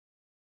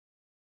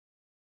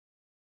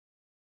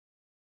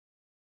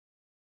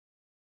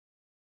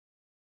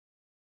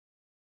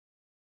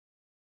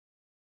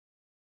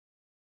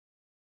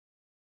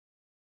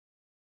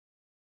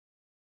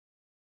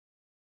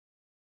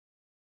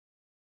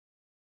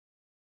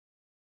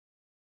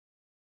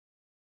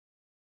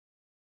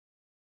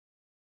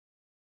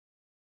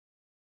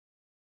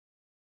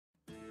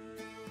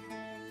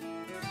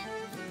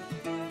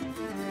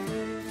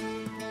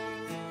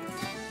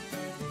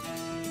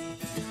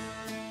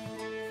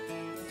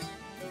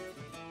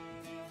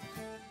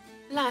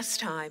Last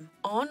time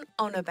on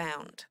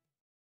Honorbound.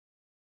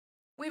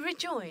 We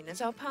rejoin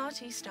as our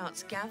party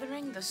starts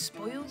gathering the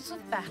spoils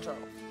of battle.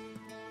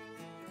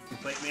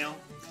 Plate mail,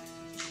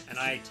 and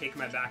I take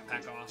my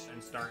backpack off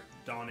and start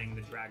donning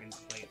the dragon's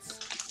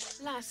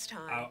plates. Last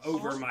time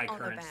over on my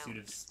current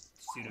Honorbound.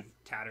 suit of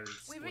tattered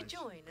We splint.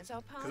 rejoin as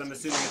our party Because I'm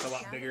assuming it's a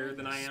lot starts bigger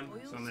than I am,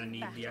 gathering the so I'm going to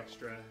need spoils the of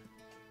extra.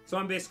 So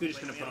I'm basically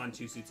just going to put on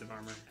 2 suits of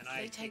armor. And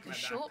They take a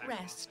short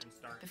rest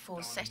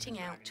before setting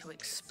out to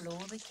explore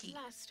the keep.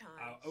 Last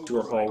time. To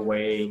a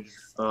hallway.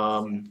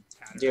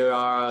 There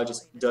are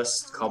just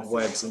dust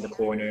cobwebs in the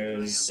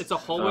corners. It's a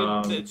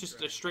hallway. It's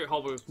just a straight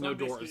hallway with no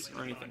doors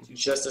or anything.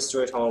 Just a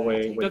straight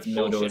hallway with That's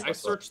no bullshit. doors. I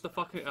searched the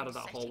fuck out of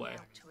that hallway.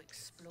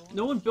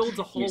 No one builds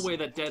a hallway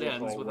that dead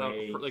ends without,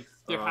 like,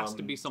 there has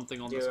to be something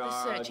on this.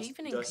 The search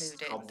even included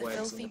the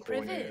filthy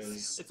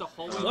privies. It's a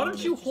hallway. Why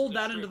don't you hold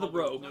that end of the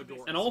rope,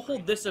 and I'll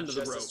hold this end of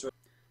the rope.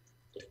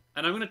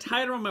 And I'm gonna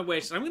tie it around my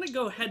waist, and I'm gonna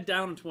go head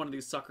down into one of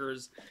these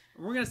suckers,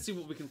 and we're gonna see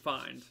what we can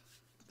find.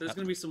 There's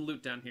gonna be some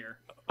loot down here.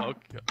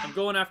 Okay. I'm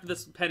going after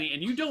this penny,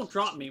 and you don't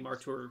drop me,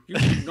 Martur. You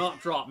do not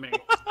drop me.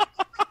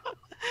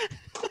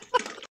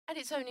 And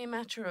it's only a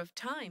matter of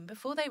time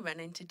before they run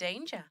into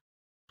danger.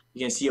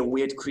 You can see a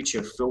weird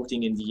creature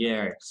floating in the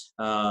air.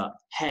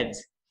 Head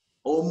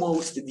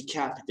almost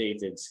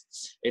decapitated.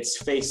 Its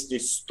face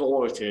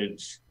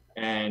distorted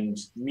and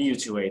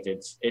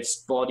mutilated.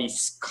 Its body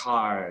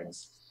scarred.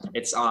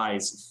 Its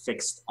eyes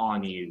fixed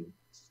on you.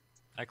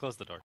 I closed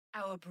the door.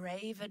 Our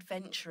brave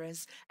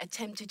adventurers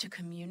attempted to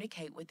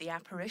communicate with the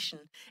apparition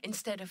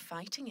instead of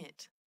fighting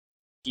it.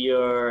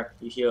 You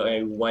hear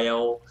a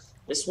wail.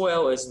 This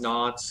wail is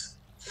not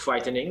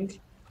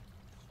frightening.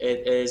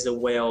 It is a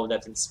wail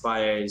that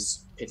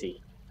inspires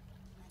pity.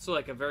 So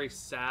like a very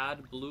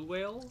sad blue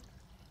whale?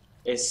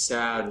 It's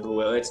sad blue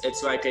whale.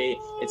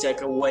 It's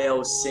like a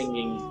whale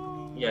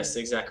singing. Yes,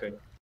 exactly.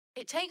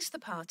 It takes the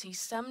party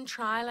some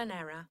trial and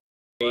error.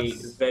 A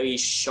very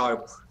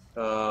sharp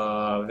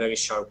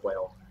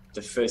whale.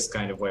 The first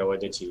kind of whale I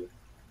did to you.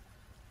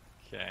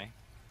 Okay.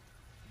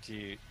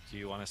 Do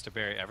you want us to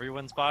bury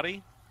everyone's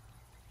body?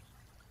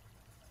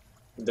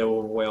 The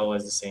whale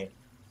is the same.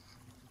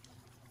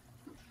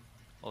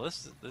 Well,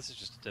 this is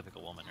just a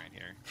typical woman right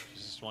here.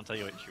 She just won't tell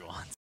you what she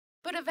wants.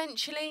 But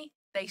eventually,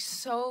 they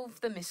solve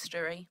the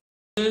mystery.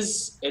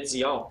 It's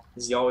Zial.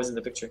 Zial is in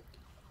the picture.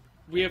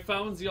 We have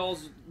found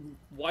Zial's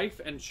wife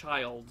and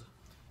child.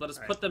 Let us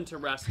put them to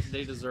rest.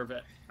 They deserve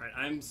it. Alright,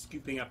 I'm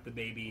scooping up the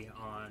baby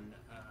on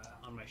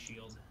my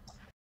shield.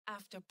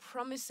 After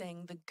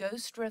promising the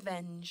ghost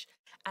revenge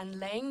and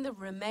laying the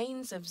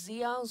remains of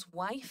Zial's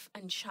wife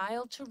and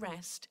child to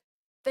rest,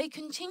 they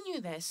continue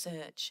their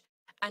search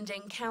and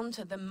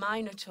encounter the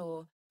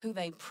Minotaur, who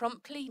they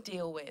promptly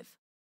deal with.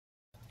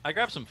 I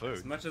grabbed some food.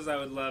 As much as I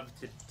would love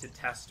to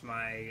test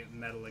my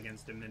mettle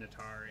against a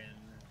Minotaur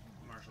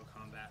in martial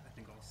combat, I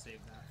think I'll save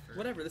that for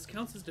Whatever, this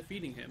counts as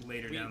defeating him.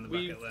 Later down the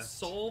bucket we've list.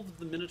 solved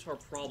the Minotaur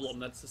problem.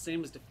 That's the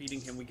same as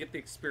defeating him. We get the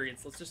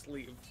experience. Let's just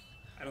leave.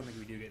 I don't think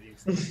we do get the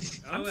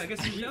experience. Oh, I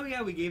guess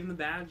yeah, we gave him the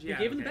badge. Yeah,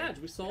 We gave him the badge.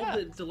 We solved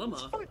the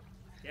dilemma.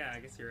 Yeah, I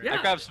guess you're right.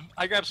 Yeah.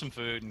 I grabbed some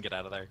food and get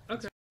out of there.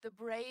 Okay. The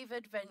brave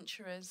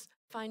adventurers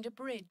find a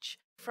bridge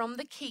from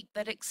the keep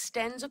that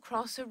extends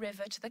across a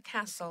river to the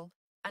castle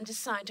and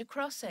decide to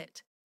cross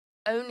it,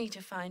 only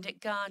to find it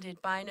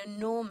guarded by an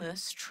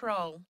enormous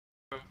troll.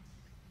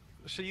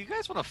 So you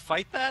guys want to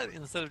fight that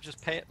instead of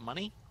just pay it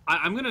money?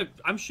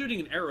 I'm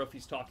shooting an arrow if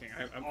he's talking.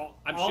 I'm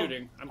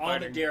shooting. I'm all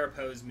fighting. that dare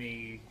oppose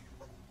me.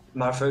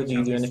 Martha, do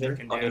you do anything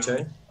stricken on your down.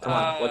 turn? Come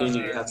on, what do you do?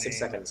 You have me. 6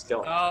 seconds.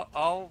 Go.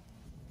 I'll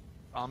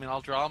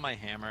draw my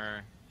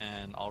hammer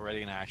and I'll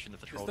ready an action if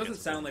the This troll doesn't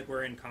gets sound like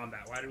we're in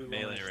combat. Why do we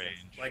melee want to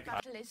range. like? The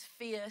battle is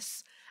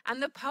fierce,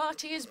 and the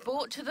party is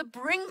brought to the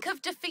brink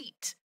of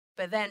defeat.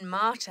 But then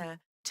Marta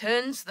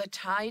turns the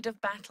tide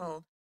of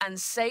battle and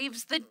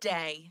saves the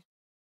day.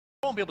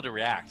 I won't be able to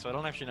react, so I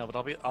don't actually know. But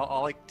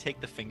I'll like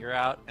take the finger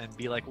out and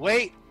be like,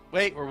 wait,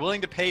 we're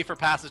willing to pay for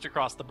passage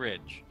across the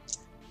bridge.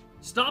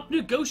 Stop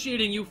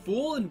negotiating, you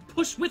fool, and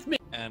push with me.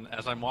 And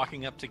as I'm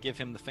walking up to give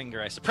him the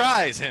finger, I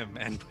surprise him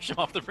and push him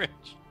off the bridge.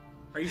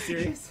 Are you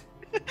serious?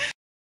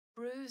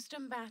 Bruised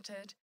and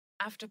battered,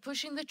 after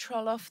pushing the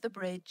troll off the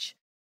bridge,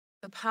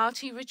 the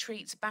party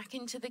retreats back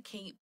into the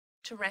keep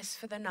to rest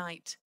for the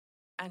night,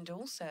 and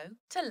also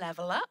to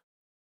level up.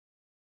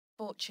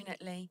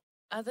 Fortunately,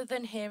 other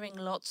than hearing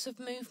lots of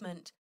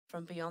movement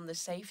from beyond the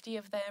safety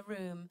of their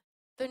room,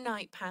 the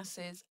night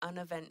passes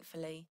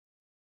uneventfully.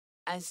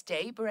 As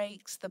day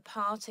breaks, the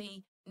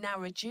party, now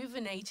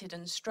rejuvenated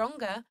and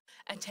stronger,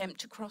 attempt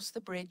to cross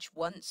the bridge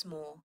once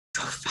more.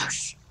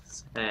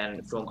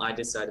 And from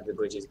either side of the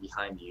bridges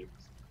behind you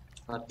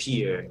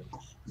appear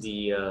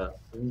the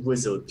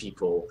wizard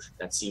people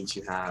that seem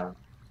to have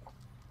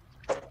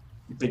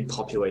been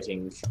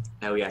populating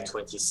Area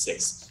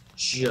 26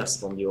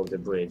 just on the over the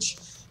bridge.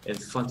 In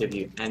front of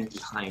you and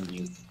behind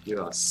you,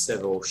 there are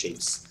several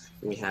shapes.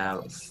 We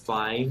have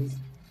five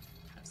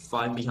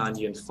behind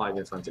you and 5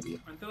 in front of you.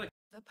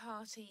 The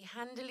party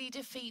handily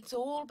defeats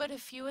all but a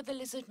few of the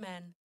lizard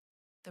men.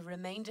 The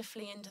remainder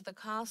flee into the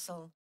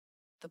castle,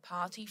 The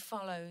party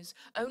follows,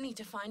 only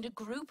to find a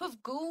group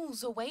of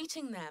ghouls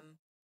awaiting them.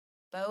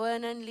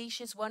 Bowen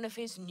unleashes one of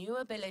his new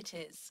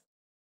abilities.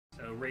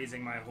 So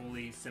raising my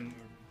holy symbol,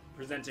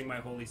 presenting my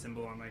holy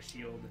symbol on my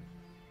shield,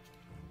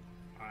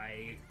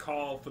 I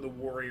call for the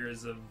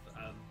warriors of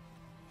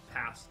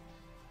past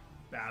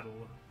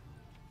battle,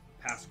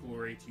 past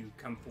glory to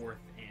come forth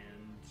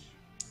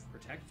and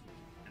protect me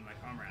and my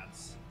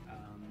comrades.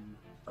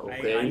 Okay,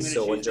 I'm going to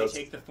so choose to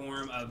take the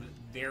form of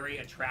very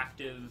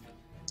attractive,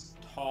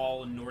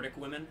 tall Nordic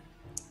women,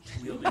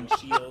 wielding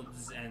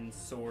shields and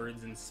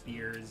swords and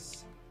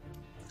spears.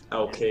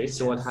 Okay,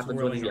 so what and happens when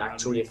swirling you around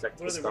actually me. affect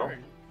What the are they spell?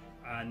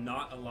 wearing?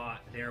 Not a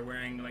lot. They're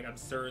wearing like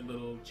absurd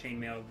little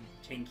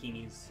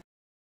chainkinis.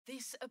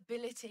 This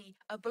ability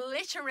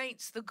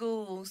obliterates the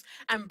ghouls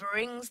and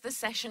brings the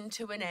session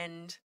to an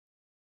end.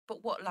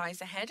 But what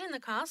lies ahead in the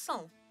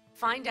castle?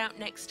 Find out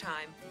next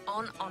time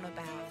on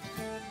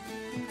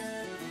Honorbound.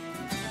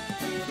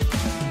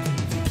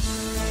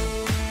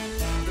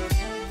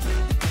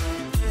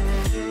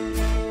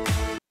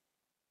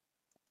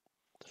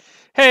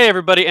 Hey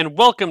everybody, and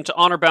welcome to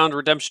Honorbound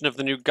Redemption of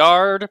the New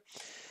Guard.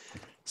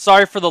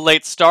 Sorry for the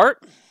late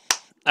start.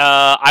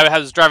 I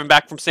was driving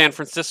back from San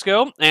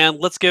Francisco, and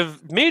let's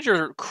give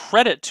major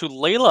credit to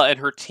Layla and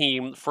her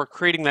team for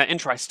creating that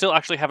intro. I still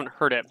actually haven't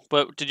heard it,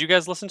 but did you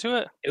guys listen to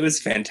it? It was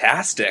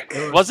fantastic.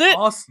 Was it?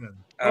 Awesome.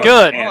 Oh,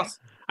 Good. man.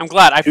 Awesome. I'm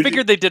glad. I Who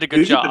figured did- they did a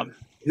good job.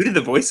 Who did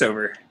the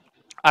voiceover?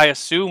 I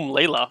assume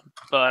Layla,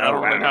 but I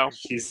don't really know.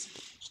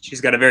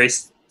 She's got a very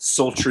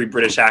sultry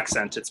British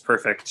accent. It's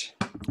perfect.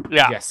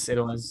 Yeah. Yes, it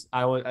was.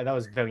 That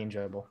was very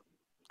enjoyable.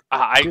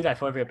 I Do that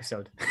for every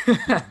episode.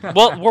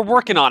 Well, we're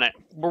working on it.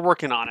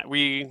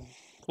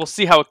 We'll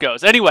see how it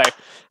goes. Anyway,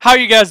 how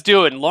you guys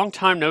doing? Long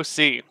time no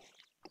see.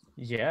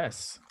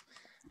 Yes,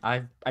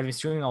 I've been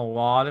streaming a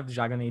lot of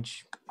Dragon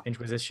Age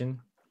Inquisition,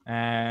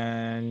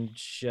 and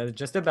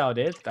just about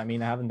it. I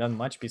mean, I haven't done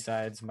much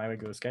besides my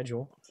regular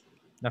schedule.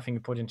 Nothing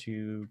important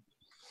to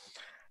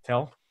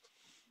tell.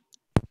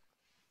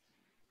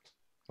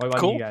 What about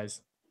Cool. you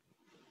guys?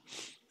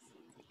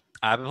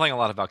 I've been playing a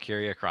lot of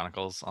Valkyria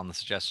Chronicles on the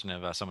suggestion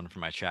of someone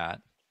from my chat.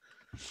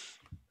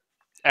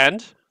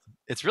 And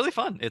It's really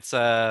fun. It's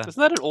isn't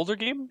that an older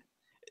game?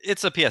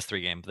 it's a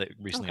PS3 game that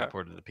recently Okay. got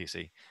ported to the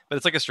PC, but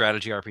it's like a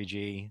strategy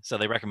RPG. So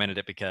they recommended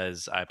it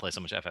because I play so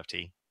much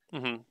FFT,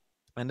 Mm-hmm.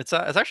 and it's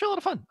actually a lot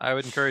of fun. I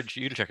would encourage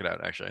you to check it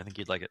out. Actually, I think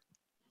you'd like it.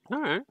 All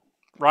right.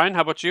 Ryan,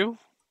 how about you?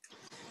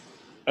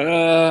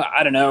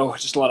 I don't know.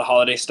 Just a lot of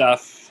holiday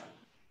stuff,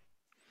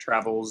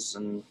 travels,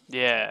 and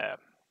Yeah,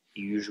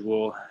 the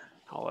usual.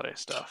 holiday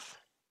stuff.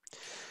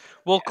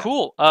 Well, Yeah.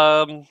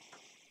 cool.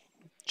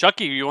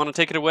 Chucky, you want to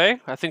take it away?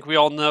 I think we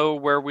all know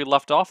where we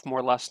left off, more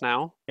or less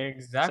now.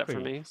 Exactly.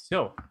 me.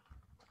 So,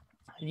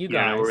 you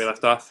Yeah, guys. where we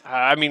left off.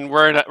 I mean,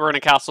 we're in a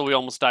castle. We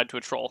almost died to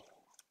a troll,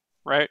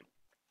 right?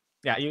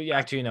 Yeah, you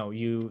actually know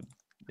you.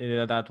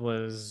 That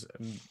was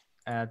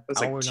at It was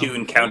like hour 2 number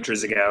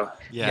encounters ago.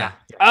 Yeah.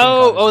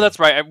 Oh, that's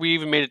right. We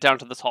even made it down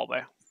to this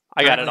hallway.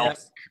 I got it all.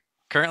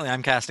 Currently,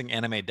 I'm casting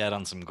Anime Dead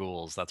on some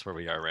ghouls. That's where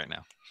we are right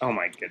now. Oh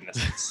my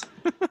goodness.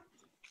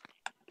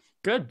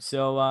 Good.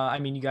 So, I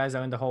mean, you guys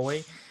are in the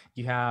hallway.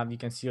 You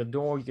can see a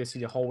door. You can see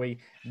the hallway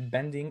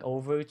bending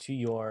over to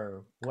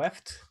your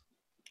left,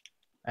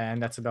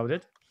 and that's about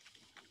it.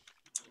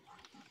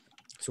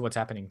 So, what's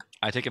happening?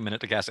 I take a minute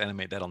to cast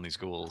Anime Dead on these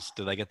ghouls.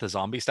 Do they get the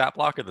zombie stat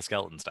block or the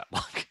skeleton stat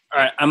block? All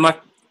right, I'm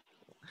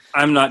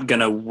not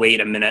gonna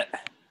wait a minute.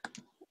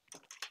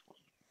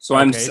 So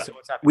Okay, so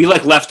what's happening? we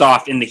left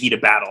off in the heat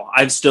of battle.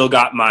 I've still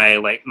got my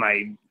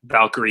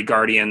Valkyrie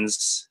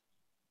Guardians,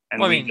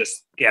 and Well, I we mean-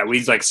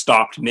 we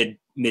stopped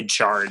mid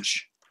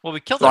charge. Well, we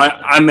killed So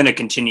them. I'm gonna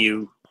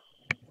continue,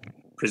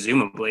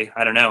 presumably.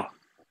 I don't know,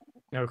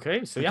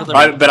 Okay, so yeah.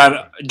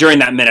 but during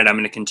that minute I'm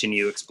gonna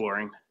continue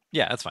exploring.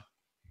 Yeah, that's fine.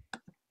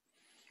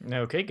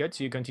 Okay, good.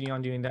 So you continue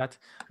on doing that.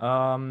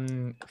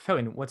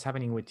 Felin, what's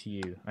happening with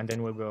you? And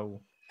then we'll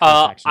go.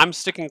 first action. I'm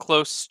sticking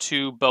close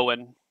to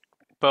Bowen.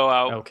 Bow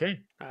out. Okay,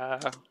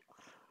 Kind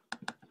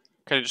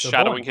of just So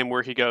shadowing Bowen. him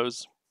where he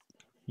goes.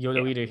 you're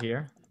the leader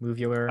here. Move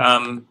your.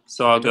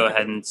 So I'll go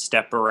ahead and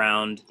step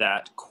around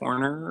that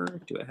corner.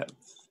 Do I have?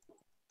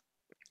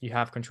 You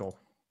have control.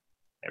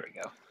 There we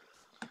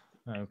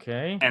go.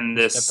 Okay. And you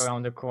this. Step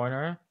around the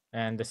corner,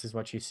 and this is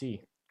what you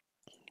see.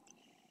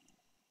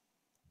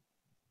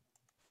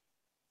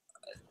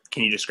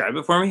 Can you describe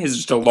it for me? Is it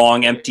just a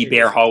long, empty,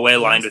 bare hallway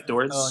lined with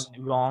doors? A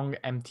long,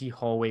 empty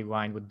hallway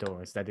lined with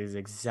doors. That is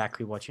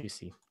exactly what you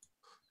see.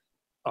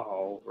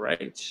 All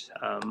right.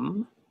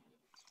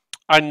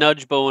 I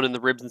nudge Bowen in the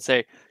ribs and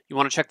say, "You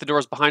want to check the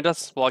doors behind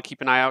us while I keep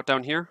an eye out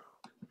down here?"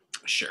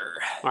 Sure.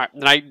 All right.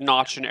 Then I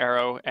notch an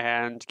arrow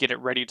and get it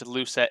ready to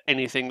loose at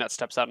anything that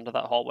steps out into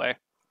that hallway.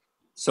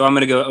 So I'm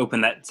gonna go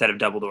open that set of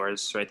double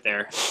doors right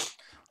there.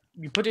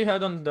 You put your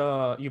hand on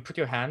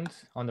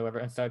the lever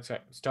and start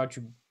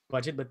to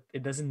budge it, but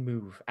it doesn't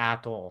move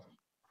at all.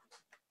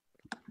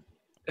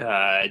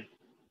 Do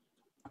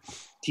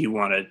you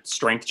want a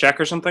strength check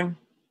or something?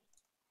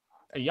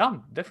 Yeah,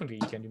 definitely.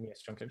 You can do me a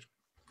strength check.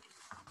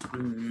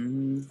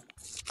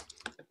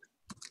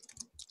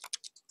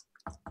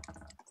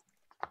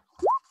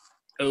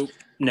 Oh,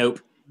 nope.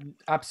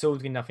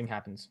 Absolutely nothing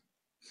happens.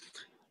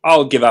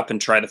 I'll give up and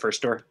try the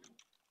first door.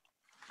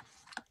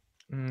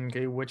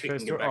 Okay, which We can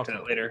first get door? back to Okay.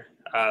 that later.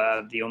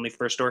 The only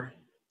first door.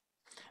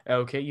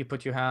 Okay, you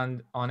put your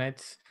hand on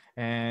it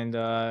and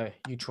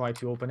you try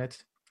to open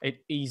it.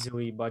 It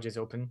easily budges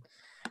open.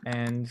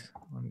 And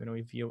I'm going to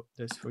reveal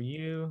this for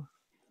you.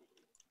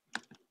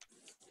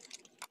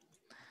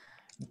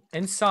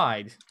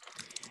 Inside,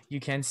 you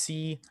can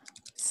see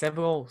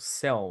several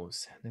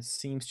cells. This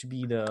seems to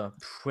be the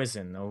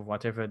prison or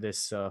whatever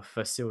this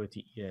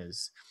facility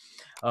is.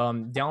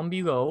 Down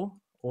below,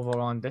 over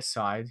on this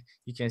side,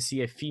 you can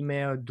see a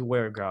female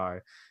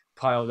Duergar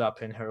piled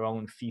up in her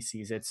own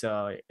feces. It's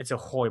a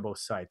horrible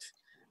sight.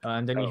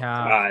 And then Oh you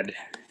have God,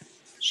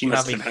 she you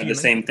must have a have had the human.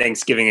 same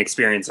Thanksgiving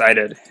experience I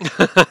did.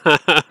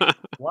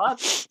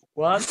 What?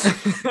 What?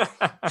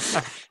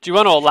 Do you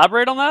want to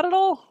elaborate on that at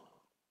all?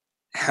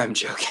 I'm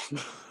joking.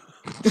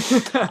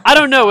 I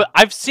don't know.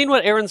 I've seen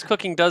what Aaron's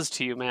cooking does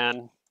to you,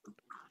 man.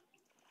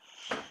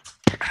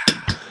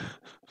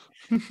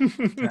 This is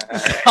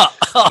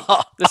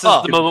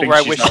the Good moment thing where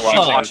I she's wish not she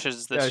watching.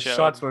 watches this Yeah, show.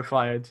 shots were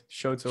fired.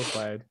 Shots were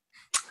fired.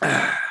 All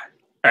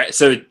right,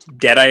 so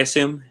dead, I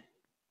assume.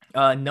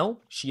 No,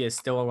 she is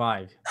still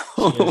alive.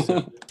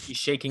 She's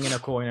shaking in a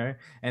corner,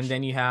 and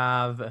then you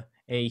have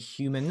a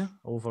human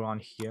over on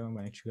here. I'm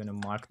actually gonna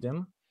mark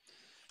them.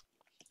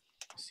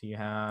 So you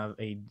have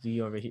a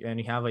D over here, and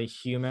you have a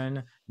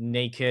human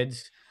naked.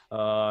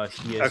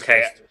 He is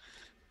Okay.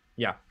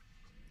 Yeah,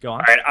 go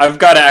on. All right, I've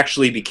got to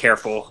actually be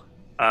careful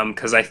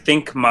because I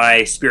think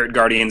my spirit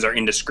guardians are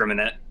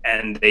indiscriminate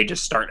and they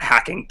just start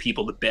hacking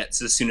people to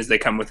bits as soon as they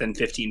come within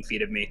 15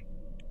 feet of me.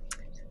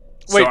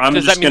 Wait, I'm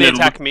does that just mean they gonna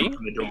attack look me?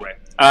 from the doorway.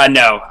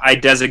 No, I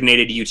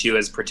designated you two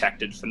as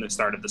protected from the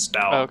start of the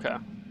spell. Okay.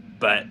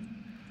 But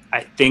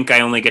I think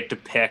I only get to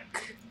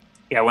pick.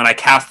 Yeah, when I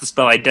cast the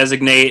spell, I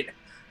designate.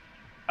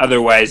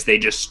 Otherwise, they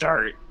just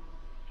start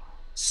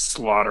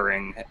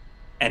slaughtering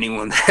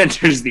anyone that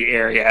enters the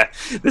area.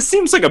 This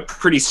seems like a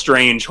pretty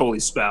strange holy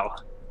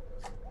spell.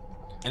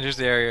 Enters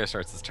the area,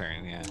 starts its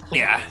turn. Yeah.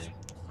 Yeah.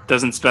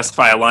 Doesn't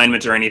specify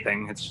alignment or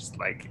anything. It's just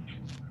like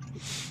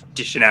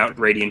dishing out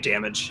radiant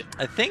damage.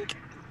 I think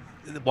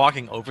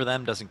walking over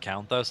them doesn't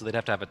count though, so they'd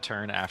have to have a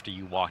turn after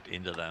you walked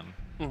into them.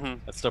 Mm-hmm.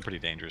 That's still pretty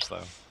dangerous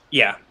though.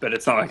 Yeah, but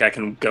it's not like I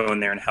can go in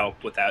there and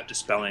help without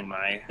dispelling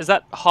my. Is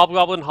that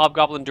Hobgoblin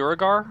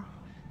Duragar?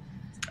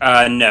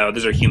 No,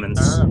 those are humans.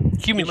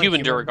 Human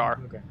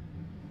Duragar. Okay.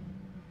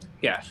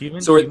 Yeah.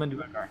 Human, So human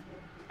Duergar.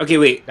 okay,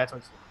 wait. That's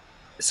what.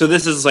 So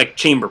this is like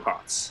chamber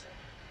pots.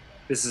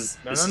 This is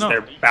No.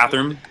 their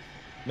bathroom.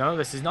 No,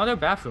 this is not a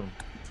bathroom.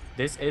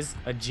 This is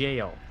a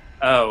jail.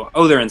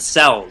 Oh, they're in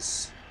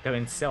cells. They're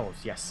in cells.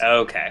 Yes.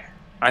 Okay,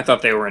 I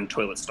thought they were in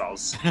toilet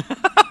stalls.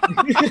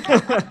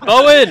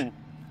 Bowen!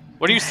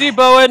 What do you see,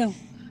 Bowen?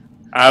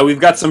 We've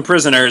got some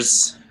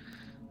prisoners.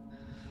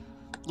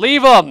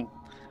 Leave them!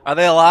 Are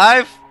they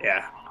alive?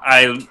 Yeah,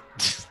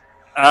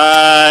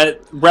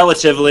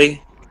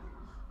 relatively.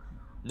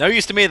 No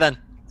use to me then.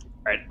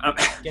 Right.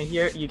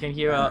 You can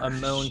hear a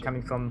moan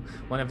coming from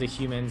one of the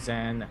humans,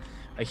 and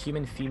a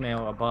human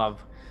female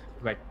above,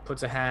 like,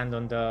 puts a hand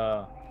on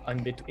the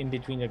in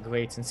between the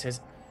grates and says,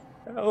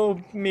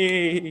 "Help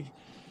me!"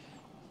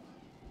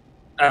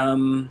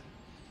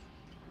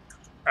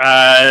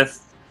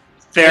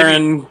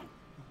 Theron,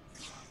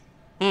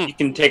 Hmm. you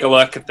can take a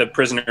look at the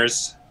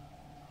prisoners.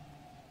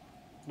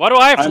 Why do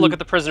I have to I'm- look at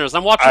the prisoners?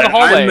 I'm watching the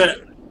hallway.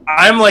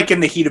 I'm like in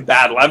the heat of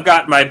battle. I've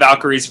got my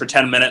Valkyries for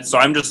 10 minutes, so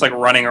I'm just like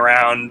running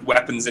around,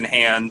 weapons in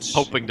hand,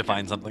 Hoping to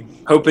find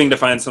something. hoping to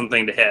find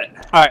something to hit.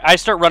 Alright, I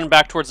start running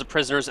back towards the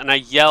prisoners and I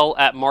yell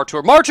at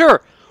Martyr,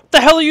 Martyr! What the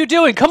hell are you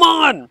doing? Come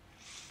on!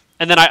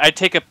 And then I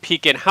take a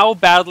peek in. How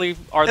badly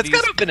are It's these...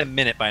 gotta have been a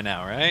minute by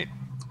now, right?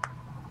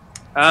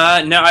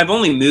 No, I've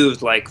only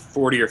moved like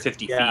 40 or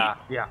 50 feet.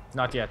 Yeah,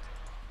 not yet.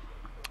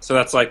 So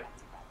that's like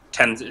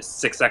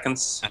 6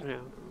 seconds. Yeah.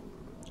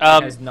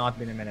 It has not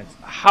been a minute.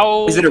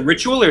 How... Is it a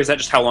ritual or is that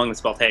just how long the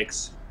spell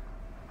takes?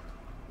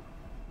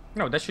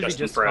 No, that should Justin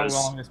be just froze.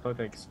 how long this spell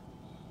takes.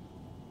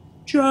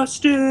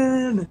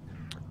 Justin!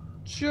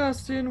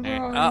 Justin,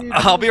 where Alright, are you?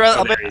 I'll be right.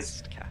 I'll be. There he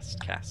is.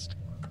 Cast.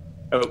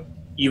 Oh,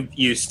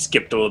 you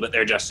skipped a little bit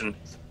there, Justin.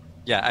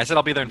 Yeah, I said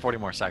I'll be there in 40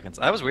 more seconds.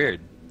 That was weird.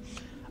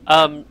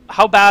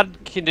 how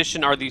bad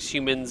condition are these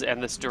humans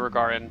and this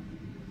Duragar in?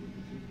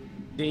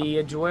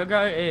 The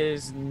Duergar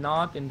is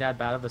not in that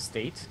bad of a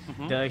state.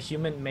 Mhm. The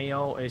human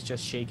male is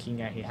just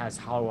shaking and he has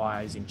hollow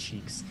eyes and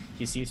cheeks.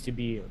 He seems to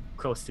be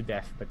close to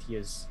death, but he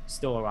is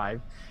still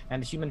alive.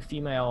 And the human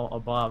female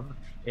above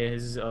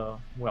is,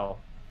 well,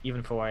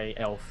 even for a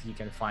elf, you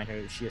can find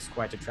her. She is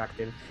quite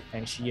attractive,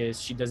 and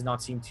she does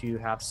not seem to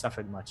have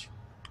suffered much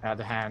at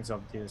the hands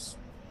of this,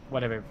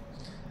 whatever.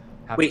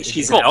 Wait,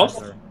 she's an elf?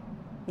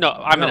 No,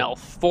 I'm an No. elf.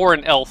 For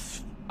an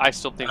elf, I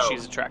still think Oh.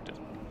 she's attractive.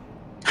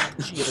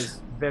 She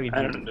is very I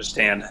don't beautiful.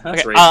 understand.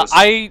 That's Okay,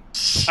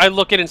 racist. I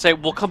look in and say,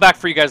 "We'll come back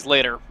for you guys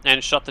later,"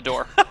 and shut the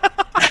door.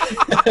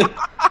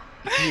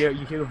 You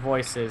hear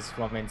voices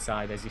from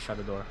inside as you shut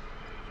the door.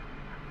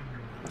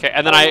 Okay,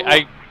 and then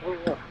I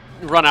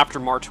run after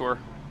Martur.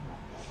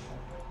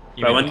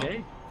 You mean- Bowen?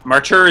 Okay.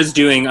 Marcher is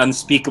doing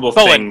unspeakable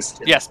Bowen. things.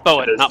 To, Yes, to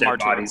Bowen, those not dead Martur.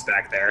 bodies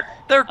back there.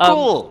 They're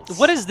cool.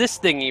 What is this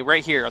thingy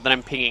right here that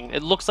I'm pinging?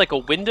 It looks like a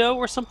window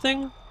or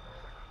something.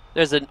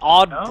 There's an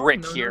odd No,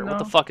 brick no, here. no, What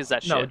the no. fuck is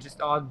that No, shit? just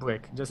odd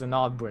brick. Just an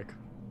odd brick.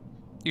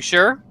 You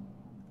sure?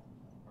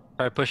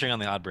 Try pushing on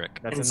the odd brick.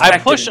 That's an Inspect I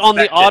it, push on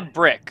the inspect it. odd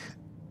brick.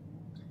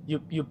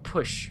 You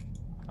push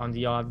on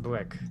the odd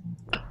brick,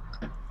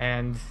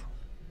 and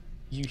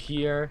you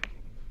hear.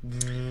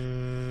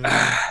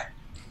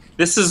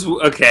 This is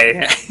okay.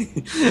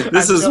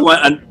 This I'm is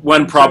joking.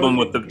 one problem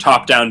with the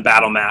top-down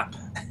battle map.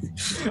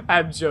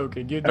 I'm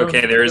joking. You don't.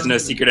 Okay, there is don't no do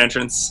secret that.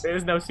 entrance. There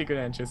is no secret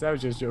entrance. I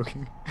was just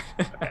joking.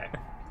 Okay.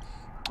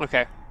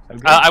 Okay.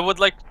 Okay. I would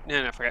like.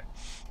 No, forget.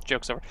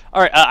 Joke's over.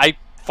 All right. I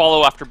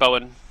follow after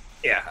Bowen.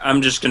 Yeah,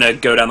 I'm just gonna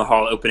go down the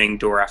hall, opening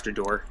door after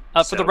door.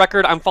 For the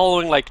record, I'm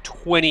following like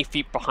 20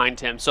 feet behind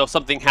him, so if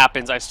something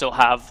happens, I still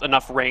have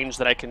enough range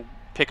that I can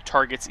pick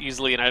targets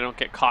easily and I don't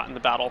get caught in the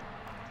battle.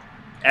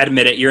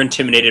 Admit it, you're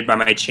intimidated by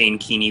my chain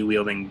keeney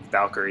wielding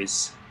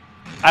Valkyries.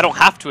 I don't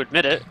have to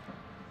admit it.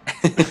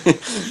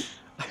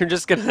 I'm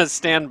just gonna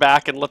stand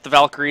back and let the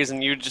Valkyries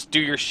and you just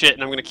do your shit,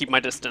 and I'm gonna keep my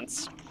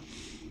distance.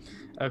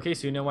 Okay,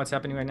 so you know what's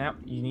happening right now.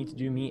 You need to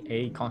do me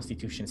a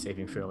Constitution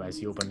saving throw as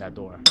you open that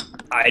door.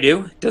 I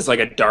do? Does like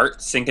a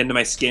dart sink into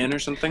my skin or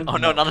something? Oh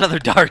no, not another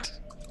dart.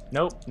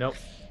 Nope, nope.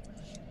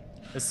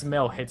 The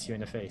smell hits you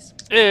in the face.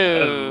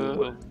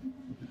 Ew.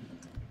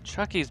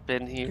 Chucky's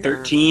been here.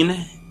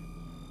 13.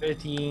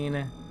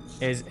 13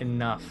 is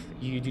enough.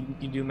 You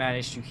do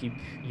manage to keep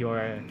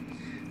your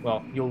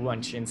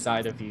lunch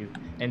inside of you.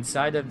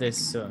 Inside of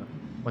this,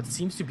 what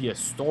seems to be a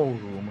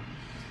storeroom,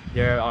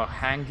 there are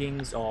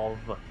hangings of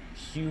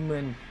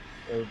human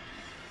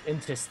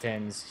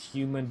intestines,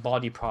 human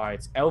body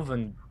parts,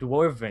 elven,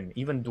 dwarven,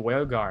 even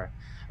dwergar.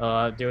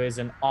 There is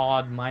an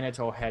odd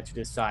minotaur head to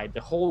the side.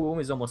 The whole room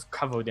is almost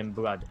covered in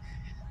blood.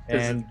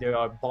 And there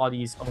are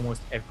bodies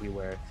almost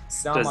everywhere.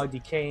 Some are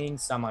decaying,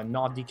 some are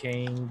not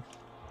decaying.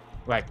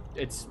 Right,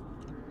 it's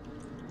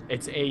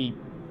a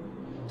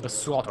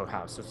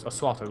slaughterhouse, a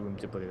slaughter room,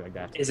 to put it like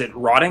that. Is it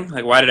rotting?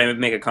 Like, why did I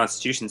make a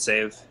Constitution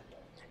save?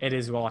 It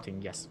is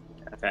rotting, yes.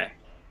 Okay.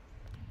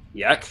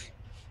 Yuck.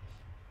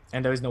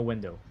 And there is no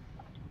window.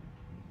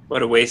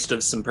 What a waste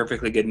of some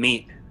perfectly good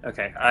meat.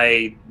 Okay,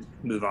 I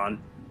move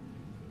on.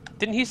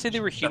 Didn't he say they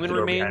were Shut the human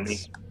door behind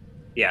remains? me.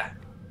 Yeah.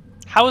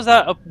 How is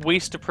that a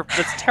waste of...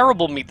 That's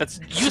terrible meat. That's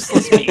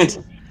useless meat.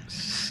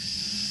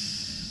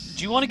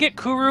 Do you want to get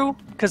Kuru?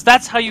 Because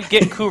that's how you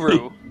get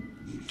Kuru.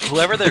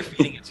 Whoever they're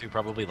feeding it to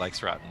probably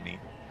likes rotten meat.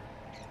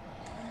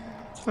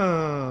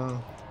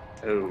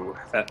 Oh,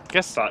 that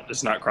Guess- thought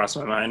does not cross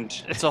my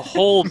mind. It's a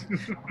whole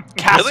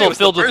castle was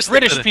the filled with first thing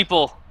British that-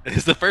 people.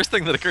 It's the first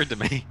thing that occurred to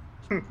me.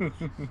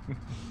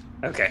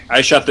 Okay,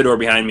 I shut the door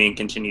behind me and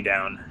continue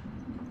down.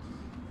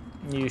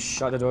 You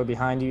shut the door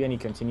behind you and you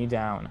continue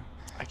down.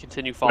 I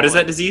continue following.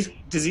 What is that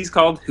disease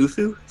called?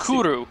 Hufu?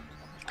 Kuru.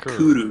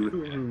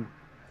 Kuru.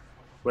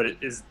 What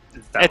is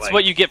that It's like?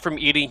 what you get from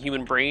eating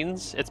human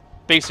brains. It's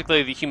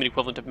basically the human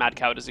equivalent of mad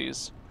cow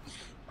disease.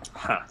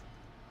 Huh.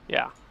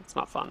 Yeah, it's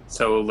not fun.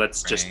 So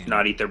let's just Brain.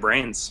 not eat their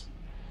brains.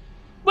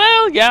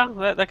 Well, yeah,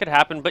 that could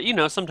happen. But, you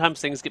know, sometimes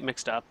things get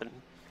mixed up and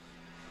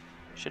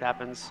shit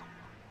happens.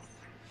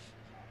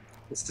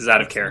 This is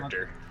out of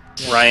character.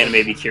 Ryan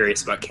may be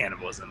curious about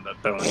cannibalism, but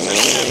Bowen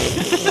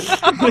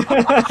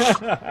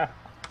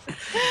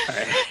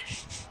Alright.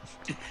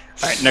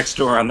 Alright, next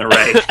door on the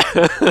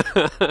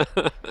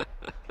right.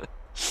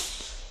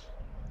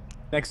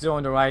 Next door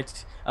on the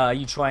right,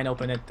 you try and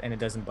open it and it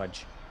doesn't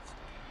budge.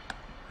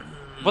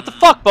 What the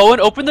fuck, Bowen?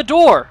 Open the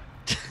door!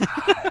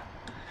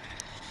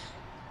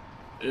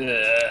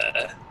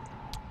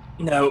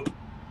 Nope.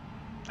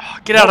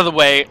 Get out of the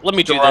way. Let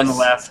me do Door on this. the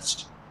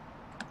left.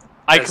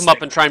 I This come up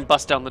thing. and try and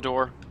bust down the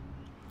door.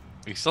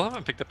 We still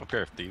haven't picked up a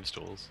pair of thieves'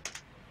 tools.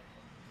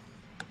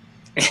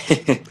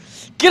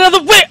 Get out of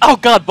the way! Oh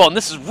god, Bowen,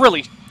 this is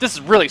really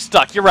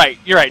stuck. You're right.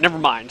 Never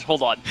mind.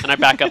 Hold on. And I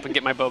back up and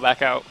get my bow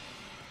back out.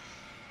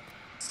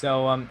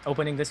 So,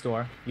 opening this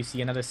door, you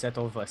see another set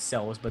of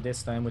cells, but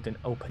this time with an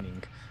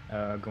opening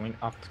going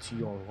up to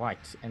your right.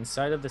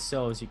 Inside of the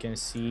cells, you can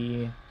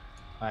see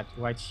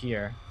right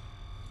here.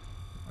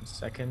 1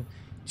 second.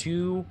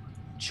 2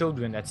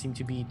 children that seem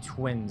to be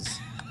twins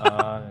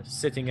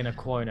sitting in a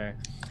corner.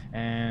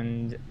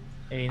 And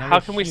another How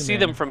can we see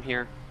them human- from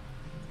here?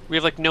 We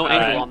have like no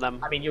angle on them.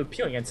 I mean, you're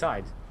peering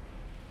inside.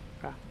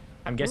 Okay.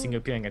 I'm guessing you're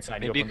peering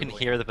inside. Maybe you open can the door.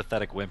 hear the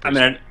pathetic whimpers.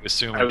 I mean, you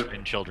assume I are would-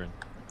 twin children.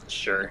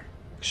 Sure.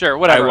 Sure,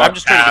 whatever. I I'm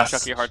just trying to give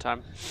walk Chucky a hard past.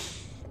 time.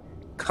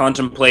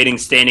 Contemplating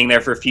standing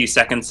there for a few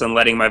seconds and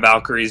letting my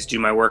Valkyries do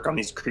my work on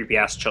these creepy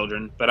ass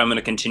children, but I'm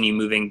gonna continue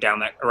moving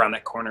down around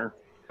that corner.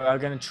 Are you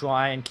gonna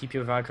try and keep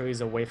your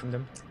Valkyries away from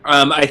them?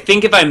 I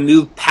think if I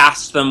move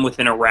past them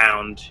within a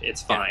round,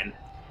 it's Yeah. fine.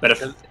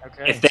 But Okay.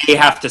 if they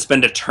have to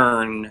spend a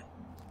turn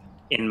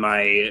in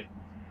my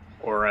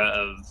aura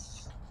of,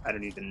 I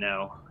don't even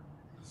know.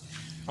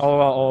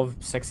 All of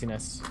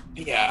sexiness.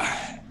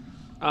 Yeah.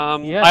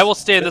 Yes. I will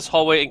stay in this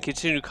hallway and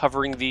continue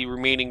covering the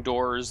remaining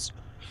doors,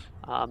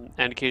 and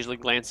occasionally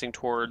glancing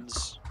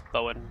towards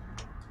Bowen.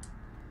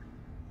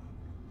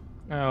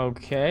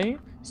 Okay.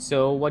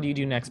 So what do you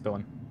do next,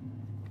 Bowen?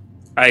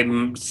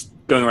 I'm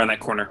going around that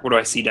corner. What do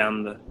I see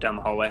down the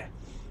hallway?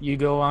 You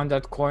go around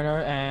that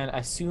corner, and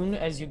as soon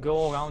as you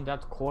go around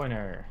that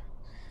corner,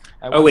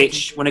 I Oh want wait,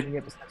 you to when give me a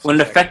it perception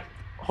check. affect.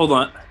 Hold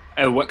on.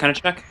 What kind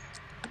of check?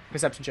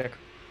 Perception check.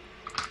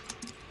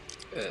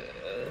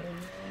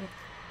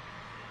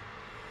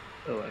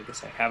 Oh, I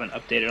guess I haven't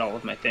updated all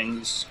of my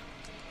things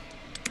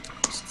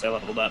since I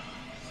leveled up.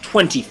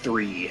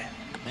 23.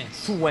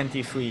 Nice.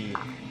 23.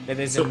 That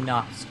is So-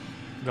 enough.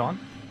 Go on.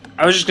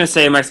 I was just gonna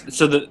say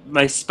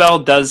my spell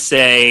does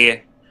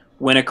say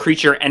when a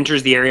creature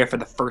enters the area for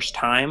the first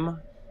time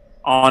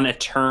on a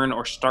turn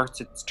or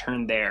starts its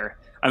turn there.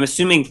 I'm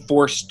assuming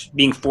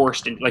being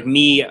forced, like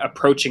me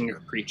approaching a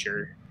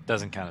creature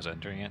Doesn't count as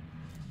entering it.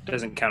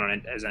 doesn't count on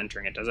it as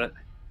entering it, does it?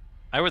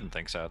 I wouldn't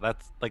think so.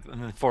 That's like in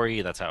the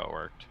 4E. That's how it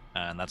worked,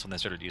 and that's when they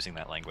started using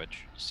that language.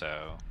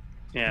 So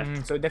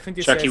Yeah. So it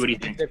definitely Chucky, says what do you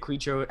if think? the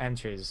creature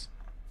enters.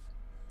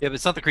 yeah, but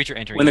it's not the creature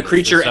entering. When the it, it's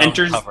creature zone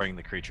enters- covering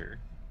the creature.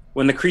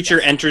 When the creature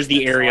enters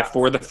the area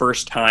for the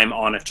first time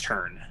on a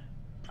turn.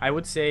 I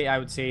would say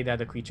that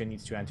the creature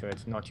needs to enter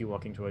it, not you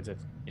walking towards it.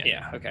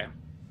 Yeah. Okay.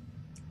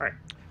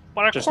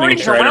 But Just according making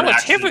to sure I don't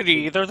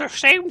relativity, they're the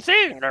same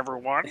thing,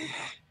 everyone.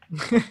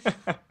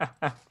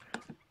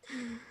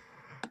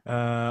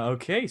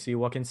 Okay, so you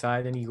walk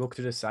inside and you look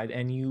to the side,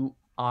 and you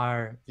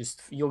are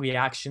just your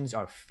reactions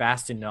are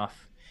fast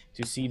enough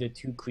to see the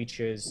two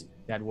creatures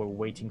that were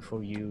waiting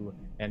for you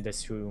in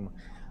this room.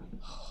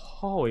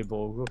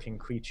 Horrible looking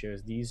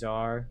creatures. These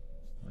are.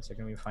 One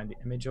second, we find the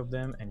image of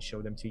them and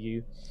show them to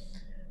you.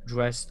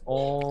 Dressed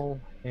all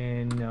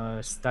in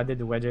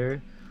studded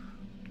leather,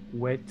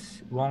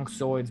 with long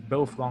swords,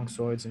 both long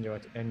swords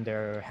in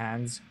their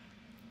hands.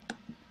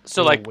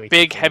 So Oh, like wait.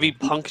 big, heavy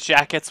punk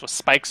jackets with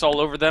spikes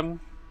all over them.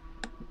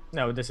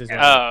 No, this is.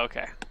 Oh,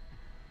 okay.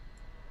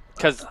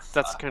 Because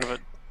that's kind of a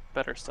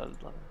better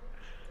studded leather.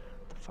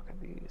 The fuck are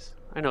these?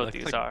 I know what Looks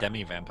these like are.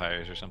 demi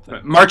vampires or something.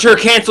 Martyr,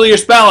 cancel your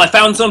spell. I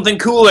found something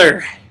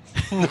cooler.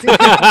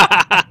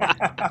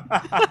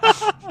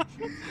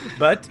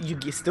 But you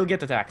still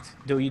get attacked,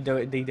 though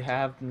they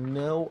have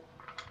no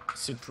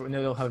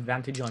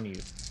advantage on you.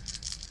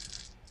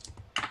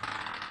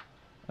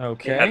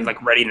 Okay. Had,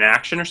 like ready in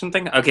action or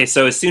something. Okay,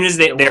 so as soon as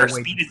They were their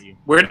waiting speed is, for you.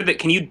 where did it?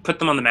 Can you put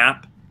them on the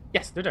map?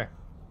 Yes, they're there.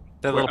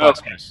 The little Oh,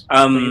 boxers.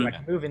 So you Um.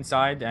 like move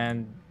inside,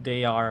 and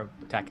they are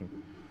attacking.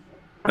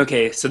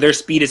 Okay, so their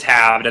speed is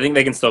halved. I think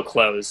they can still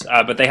close,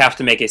 but they have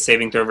to make a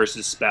saving throw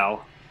versus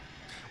spell.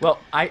 Well,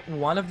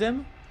 one of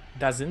them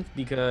doesn't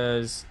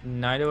because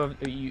neither of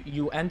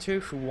you enter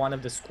through one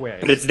of the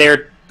squares. But it's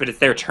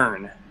their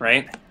turn,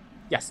 right?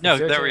 Yes. No, it's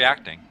their they're turn.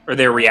 reacting. Or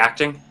they're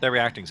reacting. They're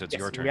reacting, so it's Yes,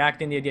 your turn.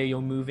 reacting the idea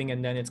you're moving,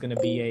 and then it's gonna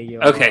be a.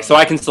 Okay, so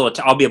I can still.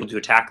 I'll be able to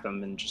attack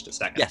them in just a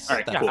second. Yes, All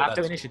right. that's- Cool.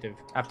 after that's- initiative.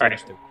 After Alright.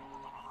 initiative.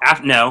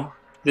 No,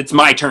 it's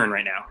my turn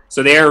right now.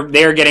 So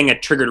they're getting a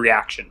triggered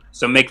reaction.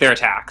 So make their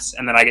attacks,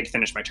 and then I get to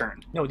finish my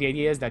turn. No, the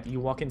idea is that you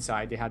walk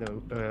inside. They had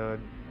a.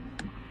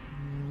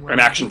 I'm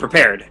action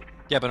prepared.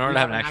 Yeah, but in order You to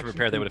have have an an action action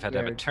prepared, they would have had to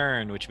have a prepared.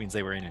 turn, which means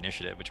they were in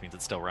initiative, which means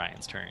it's still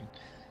Ryan's turn.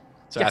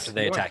 So Yes, after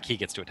they you are. attack, he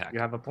gets to attack. You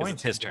have a 'cause point.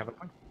 It's his You turn. have a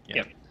point. Yeah.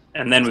 Yep.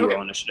 And then we Okay.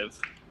 roll initiative.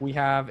 We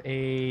have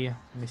a.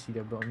 Let me see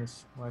the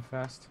bonus right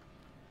fast.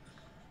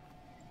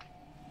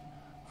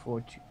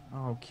 42.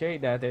 Okay,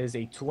 that is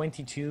a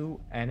 22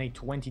 and a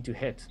 22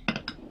 hit.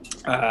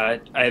 I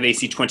have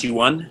AC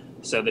 21,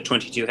 so the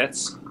 22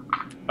 hits.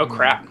 Oh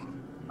crap!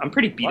 I'm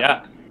pretty beat What?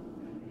 up.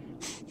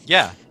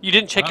 Yeah. You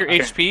didn't check your Okay.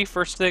 HP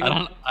first thing?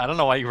 I don't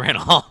know why you ran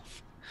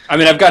off. I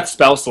mean, I've got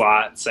spell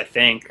slots. I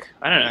think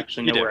I don't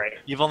actually You know do. where I.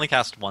 You've only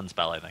cast one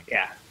spell, I think.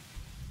 Yeah.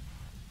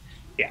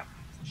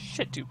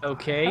 Shit, dude.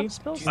 Okay, Have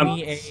spell do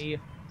me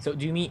slots?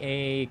 do me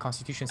a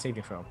Constitution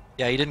saving throw.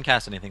 Yeah, you didn't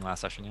cast anything last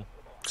session, yeah.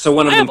 So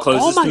one of I them have all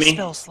closes my to me,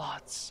 spell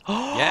slots.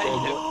 Yeah,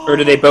 you do. or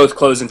do they both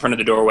close in front of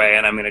the doorway,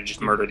 and I'm gonna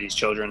just murder these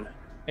children?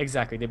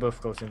 Exactly, they both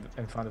close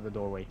in front of the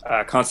doorway.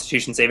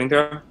 Constitution saving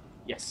throw.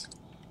 Yes.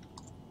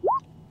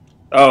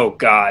 Oh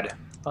God.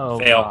 Oh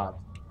Fail. God.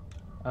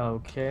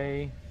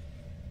 Okay.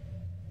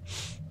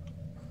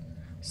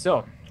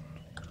 So,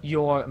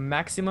 your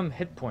maximum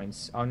hit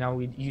points are now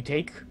you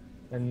take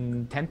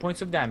 10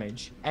 points of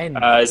damage, and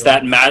Is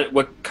that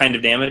what kind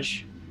of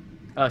damage?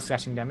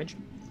 slashing damage,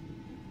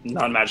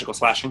 Non-magical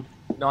slashing.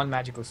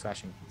 non-magical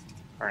slashing.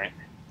 All right.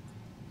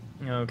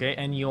 Okay,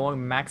 and your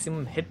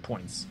maximum hit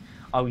points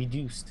are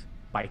reduced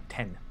by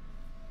 10.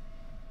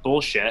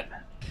 Bullshit.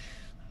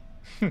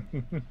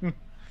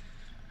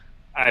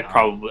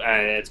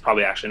 It's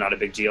probably actually not a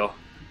big deal.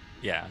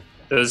 Yeah.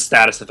 Those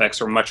status effects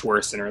were much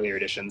worse in earlier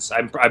editions.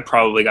 I've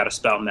probably got a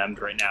spell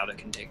memmed right now that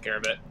can take care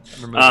of it.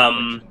 Remove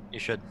Um, you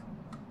should.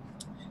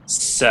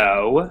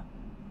 So,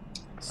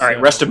 all right,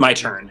 rest of my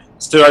turn.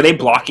 So, are they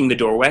blocking the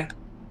doorway?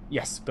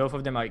 Yes, both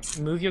of them are.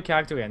 Move your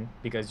character in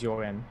because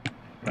you're in.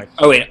 Like,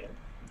 Oh wait,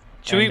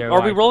 Should we? And they're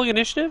Are we like- rolling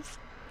initiative?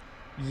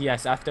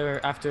 Yes, after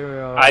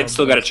I've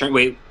still got to turn.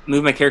 Wait,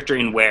 move my character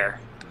in where?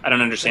 I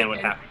don't understand what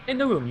happened. in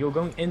the room. You're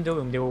going in the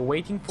room. They were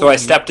waiting for So you. I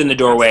stepped in the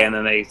doorway and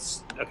then they.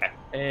 Okay.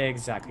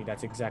 Exactly.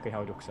 That's exactly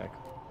how it looks like.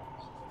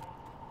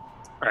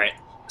 All right.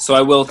 So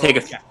I will take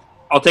a. yeah.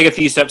 I'll take a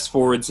few steps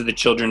forward so the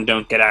children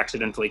don't get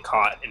accidentally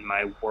caught in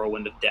my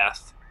whirlwind of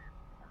death.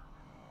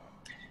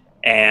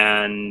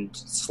 And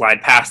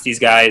slide past these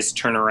guys,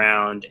 turn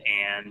around,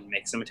 and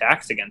make some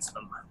attacks against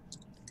them.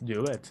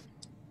 Do it.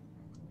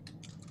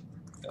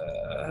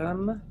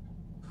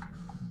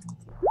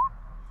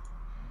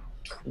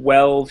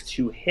 12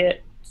 to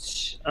hit.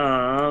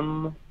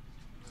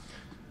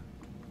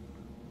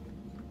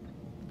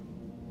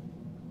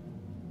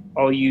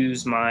 I'll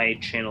use my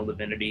channel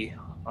divinity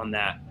on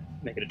that.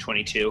 Make it a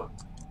 22.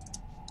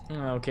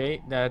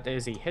 Okay, that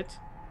is a hit.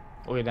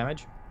 All your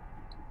damage.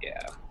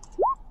 Yeah.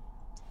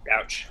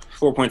 Ouch.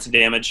 4 points of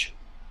damage.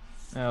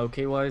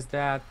 Okay, what is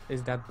that?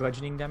 Is that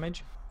bludgeoning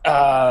damage?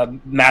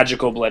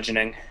 Magical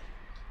bludgeoning.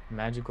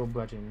 Magical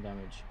bludgeoning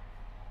damage.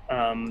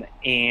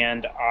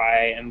 And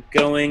I am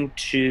going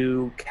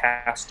to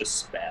cast a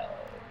spell.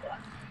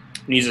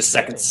 I'm gonna use a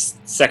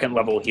second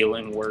level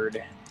healing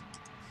word.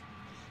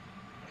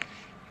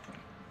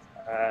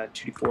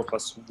 2d4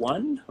 plus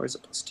 1? Or is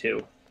it plus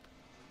 2?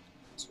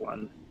 Plus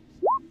 1.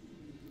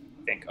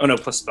 I think. Oh no,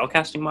 plus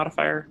spellcasting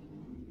modifier?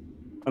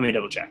 Let me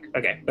double check.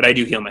 Okay, but I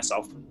do heal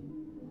myself.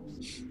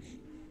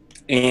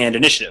 And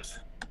initiative.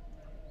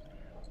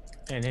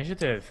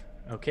 Initiative.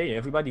 Okay,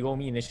 everybody roll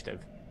me initiative.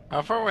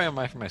 How far away am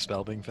I from my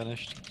spell being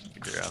finished?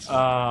 Curiosity.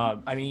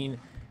 I mean,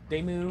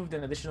 they moved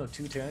an additional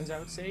 2 turns, I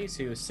would say,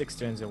 so you're 6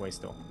 turns away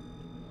still.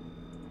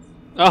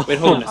 Oh. Wait,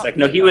 hold on a sec.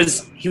 No, he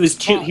was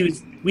two.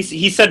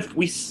 He said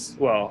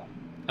well.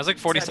 I was like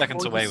 40 Said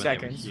seconds 40 away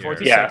seconds, when 40 they were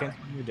here. Yeah. seconds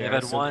when you're They've there,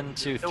 had so 1,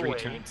 2, the 3 way.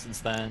 turns since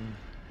then.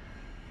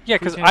 Yeah,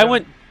 because Who's I gonna-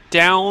 went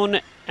down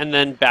and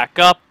then back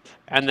up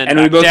and then And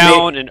we back both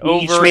down made, and we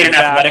each over made and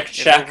an back athletic and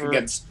check over.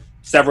 against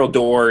several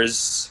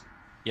doors.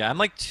 Yeah, I'm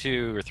like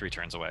 2 or 3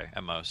 turns away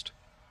at most.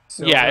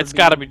 So Yeah, that'd it's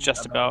got to be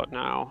just about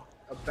now.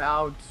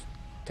 about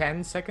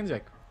 10 seconds,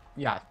 like,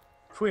 yeah,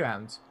 3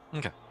 rounds.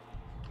 Okay.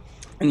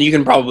 And you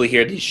can probably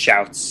hear these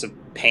shouts of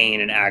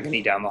pain and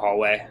agony down the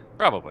hallway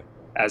Probably.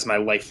 as my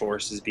life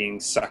force is being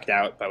sucked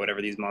out by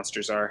whatever these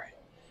monsters are.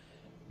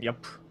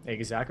 Yep,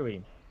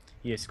 exactly.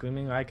 He is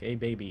screaming like a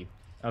baby.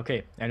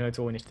 Okay, I know it's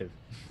all initiative.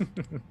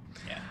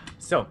 Yeah.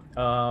 So,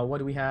 what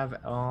do we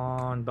have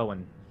on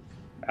Bowen?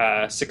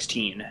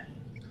 16.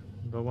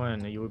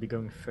 Bowen, you will be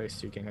going first,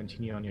 so you can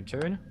continue on your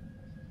turn.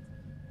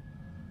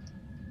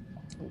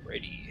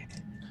 Alrighty.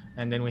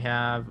 And then we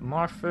have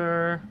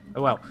Marfer.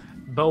 Oh, well,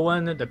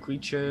 Bowen, the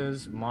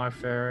creatures,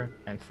 Marfer,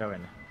 and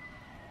Farron.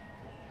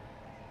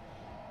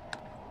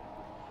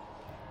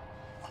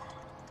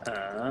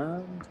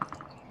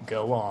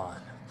 Go on.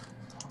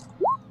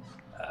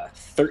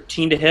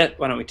 13 to hit.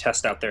 Why don't we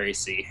test out their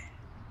AC?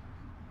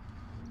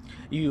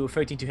 You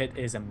 13 to hit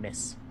is a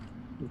miss.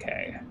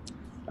 Okay.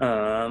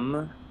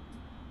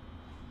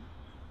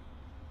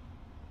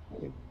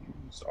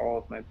 Use all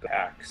of my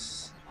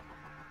backs.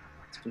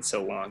 It's been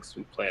so long since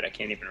we played, I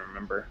can't even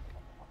remember.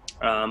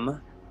 I'm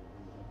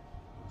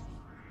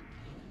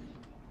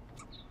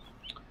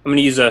gonna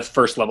use a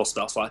first level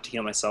spell slot to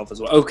heal myself as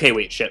well. Okay,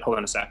 wait, shit, hold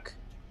on a sec.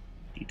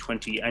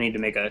 D20, I need to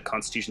make a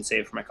constitution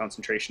save for my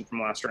concentration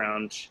from last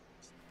round.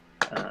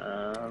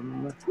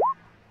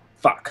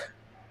 Fuck.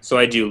 So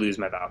I do lose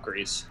my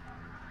Valkyries.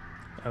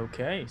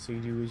 Okay, so you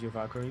do lose your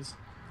Valkyries.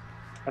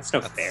 That's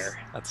no fair.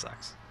 That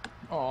sucks.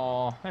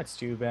 Oh, that's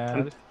too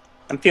bad.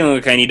 I'm feeling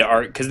like I need to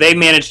art because they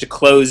managed to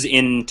close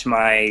into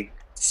my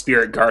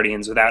spirit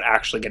guardians without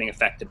actually getting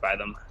affected by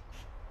them.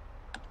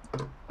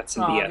 That's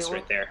some BS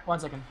right there. 1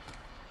 second.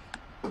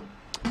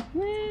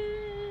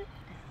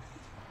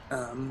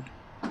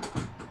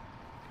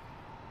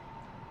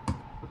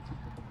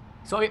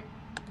 Sorry,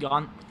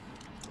 gone.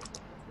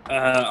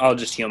 I'll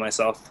just heal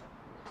myself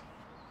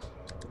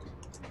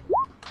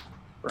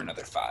for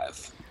another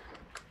 5.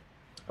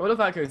 All the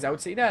Valkyries, I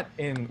would say that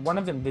in one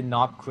of them did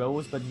not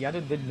close, but the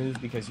other did move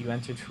because you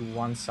entered through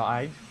one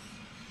side.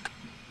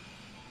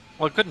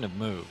 Well, it couldn't have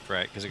moved,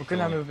 right? Because We could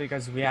not move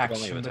because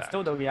reaction, but attack.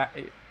 still the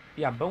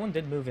yeah, Bowen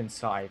did move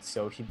inside,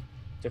 so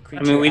the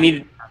creature. I mean, we actually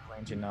need had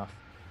range enough.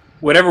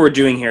 whatever we're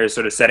doing here is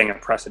sort of setting a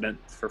precedent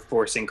for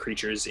forcing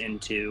creatures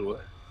into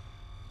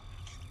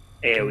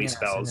AOE Yes, I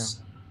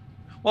spells.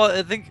 Well,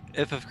 I think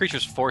if a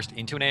creature's forced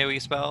into an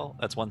AoE spell,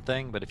 that's one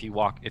thing. But if you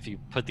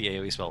put the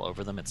AoE spell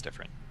over them, it's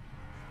different.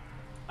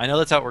 I know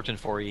that's how it worked in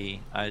 4E.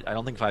 I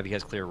don't think 5E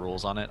has clear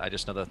rules on it. I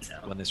just know that's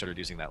when they started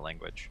using that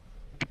language.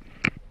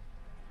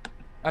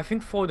 I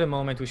think for the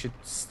moment we should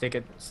stick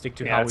to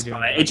Yeah, how it's we're doing.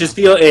 fine. right It just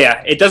now.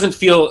 it doesn't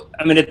feel.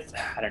 I mean,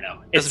 I don't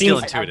know. It Doesn't feel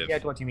seems I intuitive.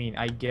 get what you mean.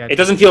 I get. it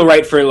doesn't feel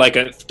right for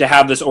to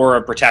have this aura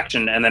of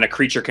protection, and then a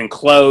creature can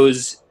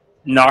close,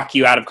 knock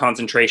you out of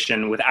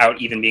concentration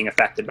without even being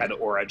affected by the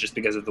aura, just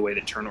because of the way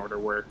the turn order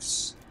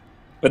works.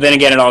 But then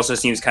again, it also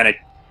seems kind of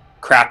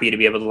crappy to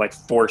be able to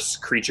force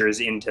creatures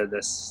into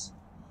this.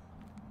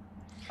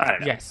 I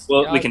don't know. Yes.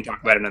 Well, we can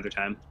talk about it another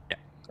time.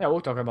 Yeah, we'll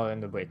talk about it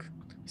in the break.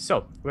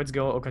 So let's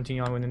go. I'll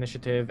continue on with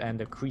initiative and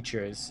the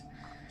creatures.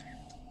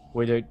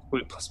 With a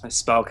Wait, plus my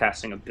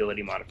spellcasting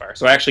ability modifier.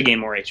 So I actually gain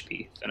more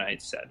HP than I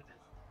had said.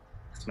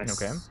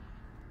 Okay.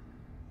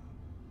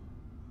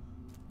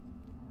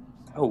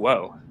 Oh,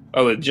 whoa.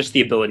 Oh, just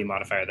the ability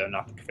modifier, though,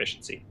 not the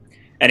proficiency.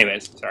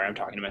 Anyways, sorry, I'm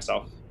talking to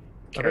myself.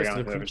 Carry Okay, so on,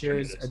 the whoever's turn it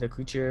creatures, is.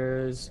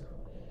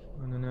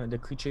 the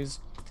creatures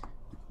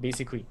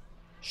basically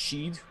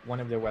sheathe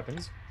one of their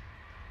weapons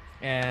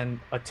and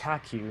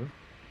attack you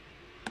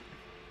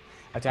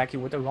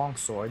with a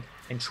longsword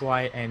and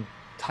try and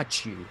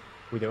touch you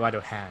with their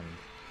other hand.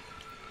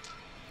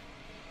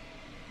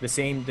 The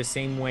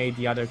same way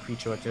the other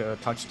creature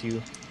touched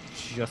you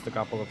just a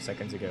couple of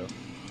seconds ago.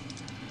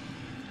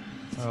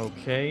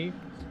 Okay,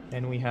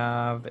 and we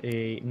have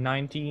a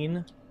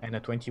 19 and a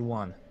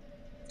 21.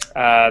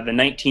 The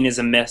 19 is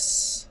a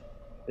miss.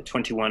 The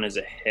 21 is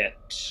a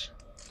hit.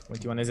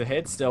 21 is a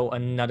hit, so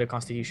another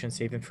Constitution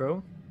saving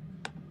throw.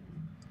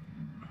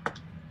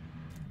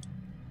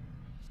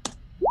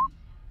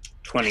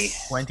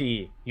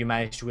 20. You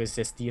managed to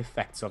resist the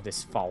effects of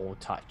this foul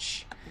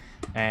touch.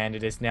 And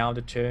it is now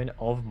the turn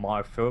of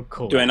Martha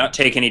Cole. Do I not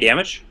take any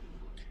damage?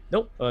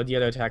 Nope, the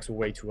other attacks were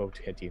way too low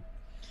to hit you.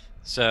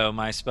 So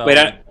my spell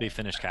will be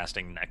finished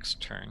casting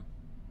next turn.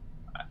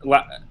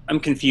 I'm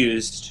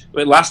confused.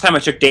 Wait, last time I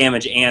took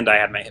damage and I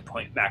had my hit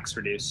point max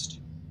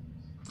reduced.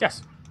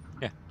 Yes.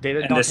 Yeah. They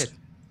did not hit.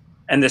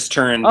 And this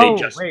turn, they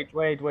just... wait.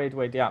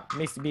 Yeah,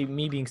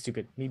 me being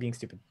stupid.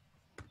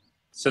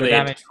 So the they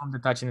damage from the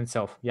touch in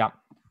itself. Yeah.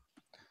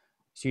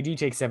 So you do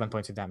take 7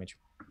 points of damage.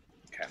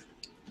 Okay.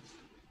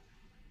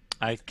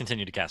 I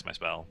continue to cast my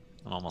spell.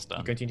 I'm almost done.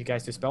 You continue to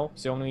cast the spell.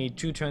 So only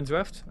 2 turns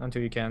left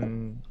until you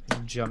can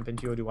jump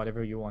into or do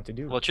whatever you want to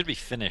do. Well, it should be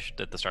finished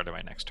at the start of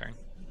my next turn.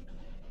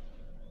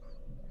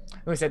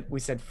 We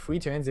said 3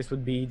 turns. This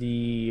would be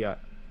the.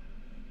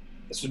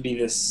 This would be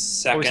the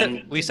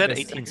second. We said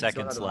 18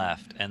 seconds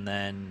left, and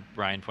then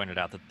Brian pointed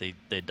out that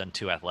they'd done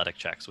 2 athletic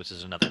checks, which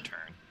is another turn.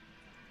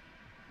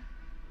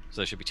 So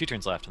there should be 2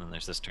 turns left, and then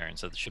there's this turn.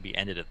 So it should be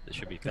ended. It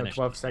should be finished.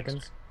 12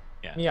 seconds.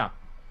 Yeah.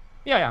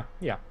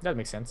 Yeah. That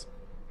makes sense.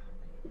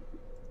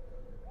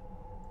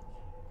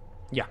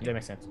 Yeah, that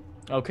makes sense.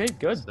 Okay,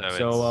 good.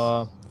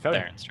 So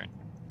Theron's turn.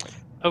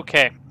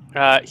 Okay.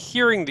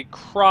 Hearing the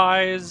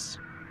cries,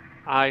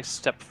 I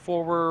step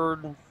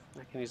forward.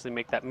 I can easily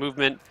make that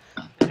movement.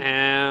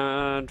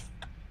 And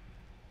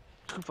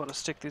poop on a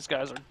stick, these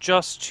guys are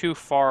just too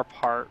far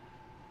apart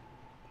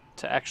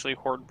to actually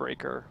horde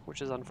breaker,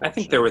 which is unfortunate. I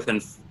think they're within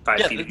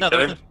 5 feet of each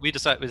other. We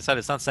decided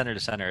it's not center to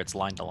center, it's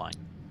line to line.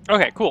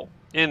 Okay, cool.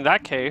 In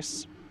that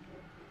case,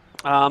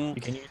 you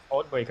can use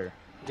horde breaker.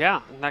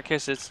 Yeah, in that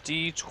case it's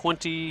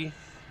D20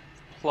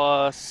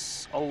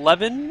 plus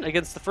 11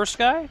 against the first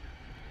guy.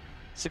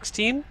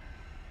 16.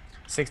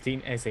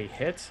 16 is a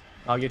hit.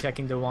 Are you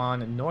attacking the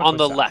one north? On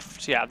the south?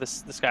 left, yeah,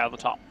 this guy on the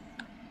top.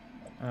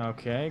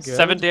 Okay, good.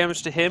 7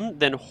 damage to him,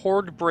 then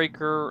horde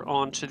breaker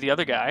onto the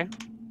other guy.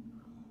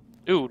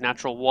 Ooh,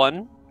 natural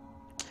 1.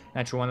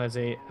 Natural 1 is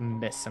a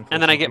miss.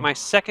 And then I get my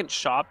second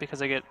shot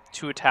because I get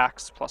 2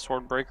 attacks plus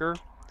horde breaker.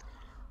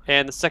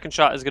 And the second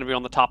shot is going to be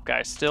on the top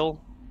guy still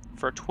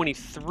for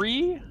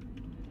 23.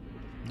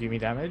 Do me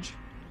damage.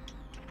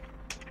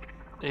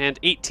 And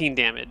 18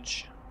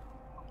 damage.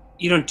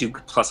 You don't do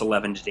plus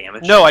 11 to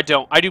damage. No, I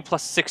don't. I do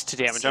plus 6 to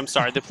damage. I'm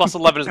sorry. The plus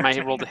 11 is my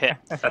roll to hit.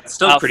 That's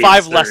still pretty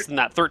 5 absurd. less than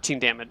that. 13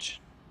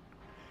 damage.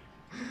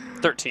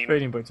 13.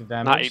 13 points of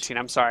damage. Not 18.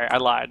 I'm sorry. I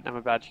lied. I'm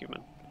a bad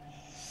human.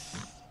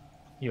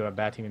 You're a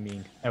bad human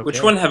being. Okay.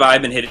 Which one have I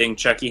been hitting,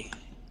 Chucky?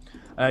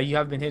 You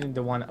have been hitting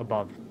the one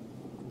above.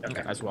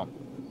 Okay. As well.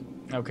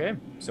 Okay.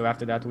 So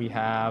after that we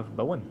have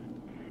Bowen.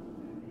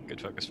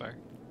 Good focus fire.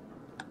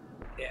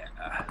 Yeah.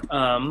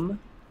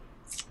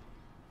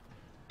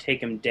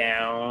 Take him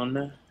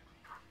down.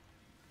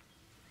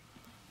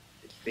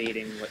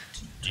 Debating what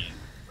to do.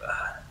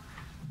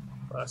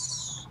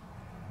 Plus.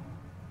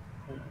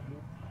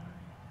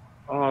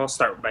 I'll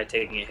start by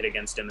taking a hit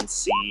against him and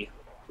see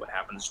what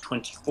happens.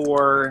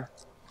 24.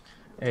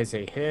 Is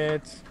a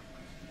hit.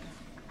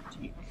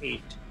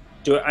 8.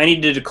 I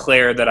need to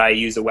declare that I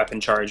use a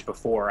weapon charge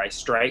before I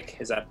strike?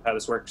 Is that how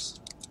this works?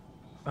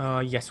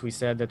 Yes, we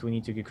said that we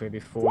need to declare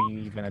before you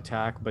even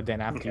attack, but then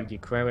after you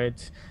declare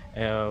it,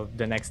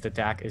 the next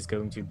attack is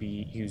going to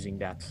be using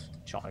that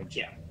charge.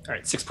 Yeah. All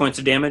right, 6 points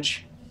of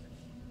damage.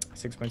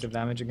 6 points of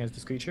damage against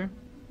this creature.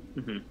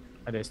 Mm-hmm.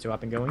 That is still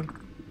up and going.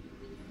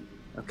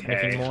 Okay.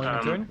 Anything more in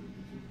return?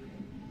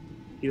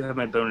 You have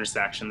my bonus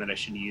action that I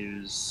should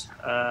use.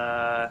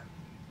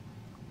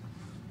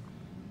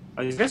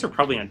 Oh, these guys are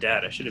probably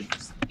undead. I should have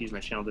used my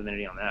channel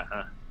divinity on that,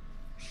 huh?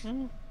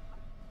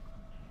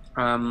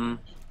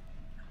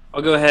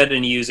 I'll go ahead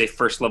and use a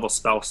first level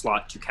spell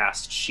slot to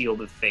cast Shield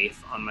of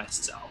Faith on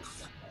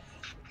myself.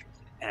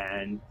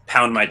 And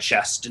pound my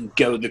chest and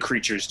goad the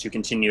creatures to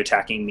continue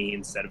attacking me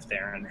instead of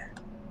Theron.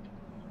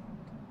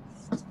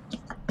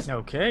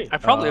 Okay. I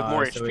probably have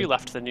more HP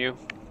left than you.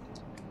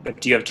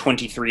 But do you have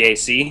 23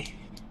 AC?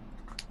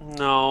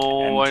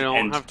 No, I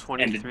don't have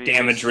 23. And a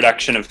damage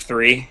reduction of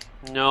 3?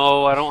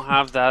 No, I don't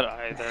have that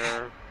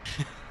either.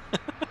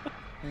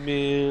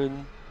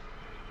 Man.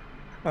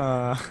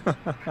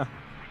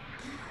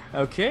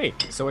 Okay,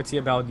 so let's see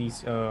about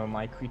these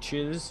my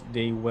creatures.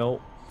 They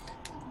will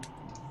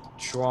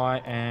try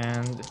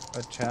and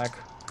attack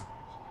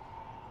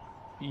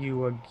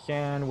you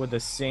again with the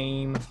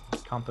same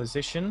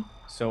composition.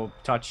 So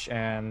touch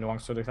and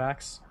longsword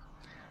attacks.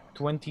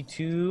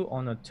 22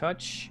 on a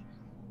touch,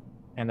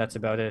 and that's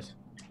about it.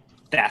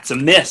 That's a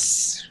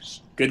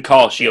miss. Good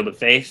call, Shield of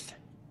Faith.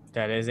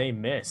 That is a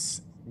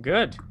miss.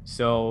 Good.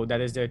 So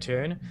that is their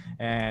turn,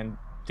 and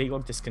they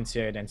look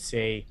disconcerted and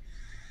say,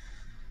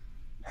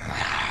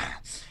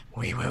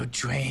 "We will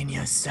drain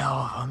your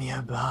soul from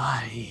your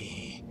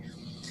body,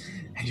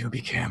 and you'll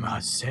become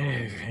our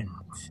servant,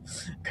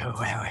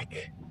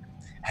 Cleric,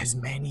 as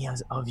many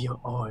as of your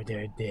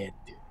order did."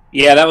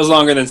 Yeah, that was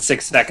longer than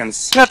 6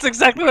 seconds. That's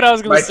exactly what I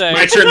was going to say.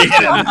 My turn to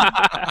hit him.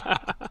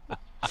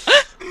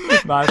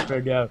 Master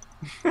go.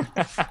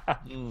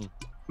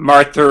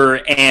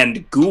 Martha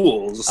and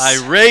ghouls.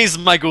 I raise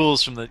my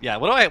ghouls from the. Yeah.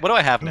 What do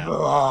I have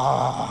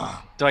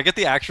now? Do I get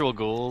the actual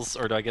ghouls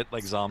or do I get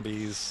like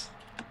zombies?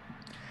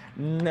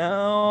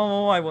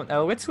 No, I won't.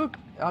 Let's look.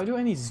 I'll do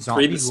any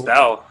zombie. Read the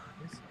spell.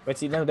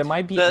 Let's see. No, there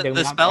might be.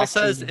 The spell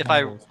says if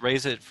I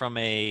raise it from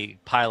a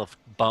pile of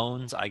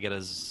bones, I get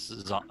a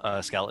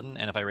skeleton,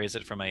 and if I raise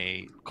it from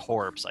a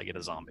corpse, I get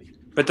a zombie.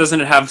 But doesn't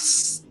it have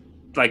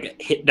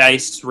like hit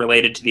dice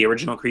related to the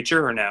original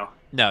creature, or no?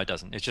 No, it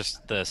doesn't. It's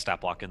just the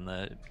stat block in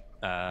the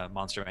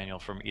monster manual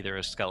from either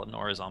a skeleton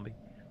or a zombie.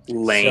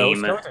 Lame.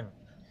 So,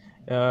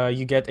 skeleton.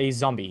 You get a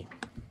zombie.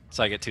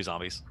 So I get 2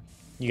 zombies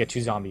You get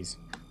 2 zombies.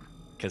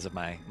 because of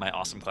my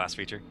awesome class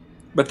feature.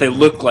 But they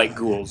look like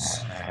ghouls.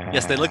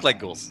 Yes, they look like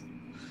ghouls.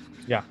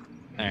 Yeah.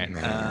 All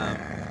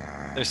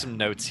right. There's some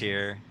notes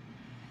here.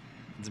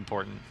 It's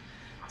important.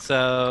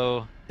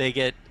 So they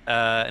get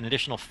an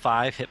additional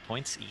 5 hit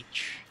points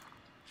each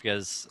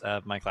because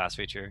of my class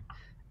feature,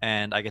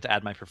 and I get to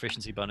add my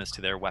proficiency bonus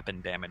to their weapon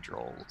damage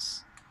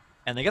rolls.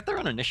 And they get their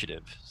own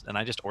initiative, and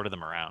I just order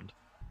them around.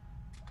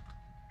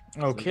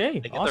 Okay, They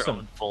get their awesome.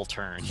 own full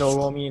turn. So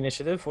roll me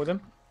initiative for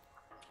them.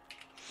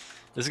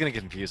 This is gonna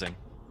get confusing.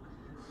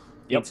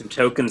 Need some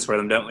tokens for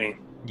them, don't we?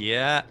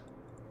 Yeah.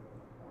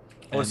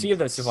 We'll And see if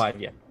they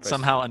survive yet. first.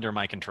 somehow under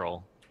my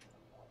control.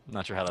 I'm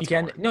not sure how that's You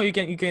can gonna work. no,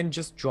 you can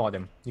just draw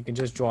them. You can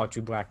just draw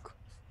 2 black.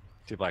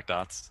 2 black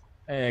dots.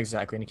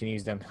 Exactly, and you can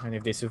use them. And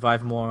if they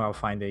survive more, I'll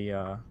find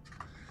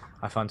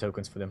I found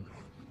tokens for them.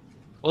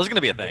 Well, it's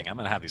gonna be a thing. I'm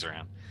gonna have these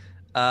around.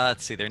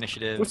 Let's see. Their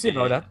initiative. We'll see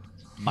about that.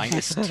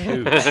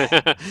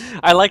 -2.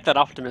 I like that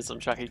optimism,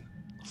 Chucky.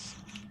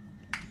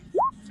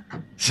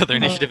 So their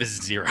initiative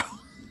is 0.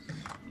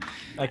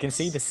 I can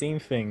see the same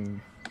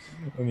thing,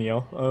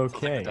 O'Neill.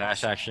 Okay.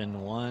 Dash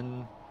action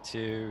 1,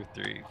 2,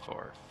 3,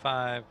 4,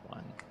 5.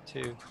 1,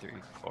 2, 3,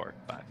 4,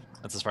 5.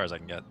 That's as far as I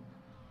can get.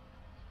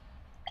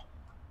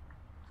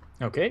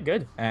 Okay,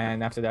 good.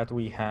 And after that,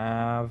 we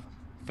have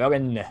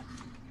Farron.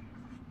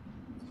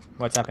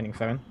 What's happening,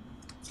 Farron?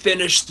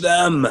 Finish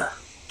them.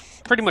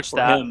 Pretty much For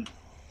that. him.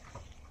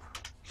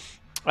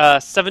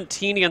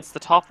 17 against the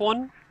top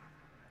one,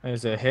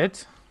 There's a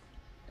hit.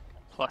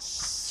 plus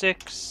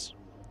 6.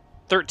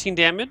 13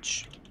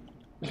 damage.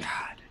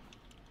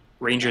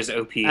 Ranger's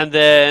OP. And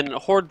then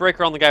Horde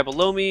Breaker on the guy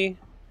below me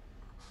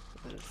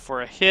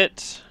for a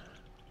hit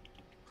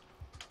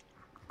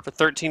for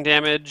 13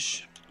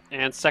 damage.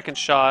 And second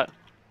shot.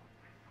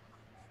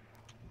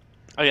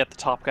 Oh, yeah, the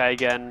top guy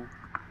again.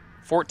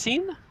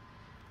 14?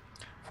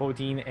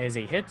 14 is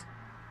a hit.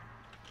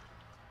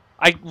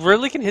 I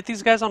really can hit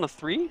these guys on a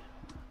 3?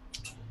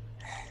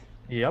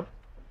 Yep.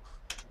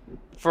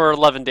 For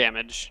 11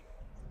 damage.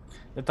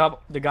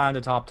 The guy on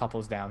the top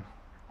topples down.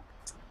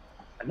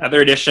 Another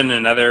addition,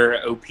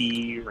 another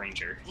OP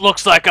Ranger.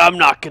 Looks like I'm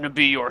not gonna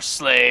be your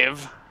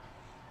slave.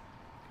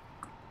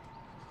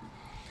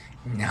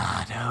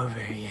 Not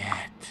over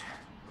yet.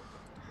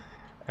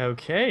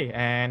 Okay,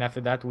 and after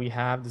that we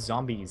have the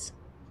zombies.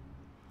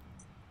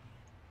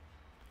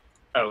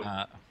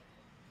 Oh,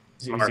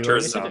 Zero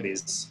Martyr's initiative.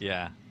 zombies.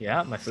 Yeah.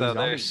 Yeah, my first So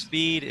their zombies.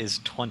 speed is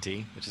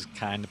 20, which is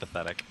kind of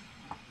pathetic.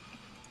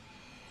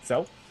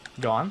 So,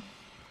 go on.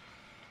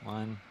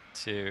 1,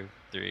 2,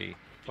 3,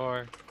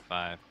 4,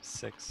 5,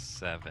 6,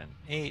 7,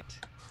 8.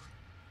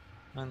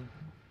 1,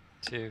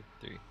 2,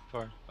 3,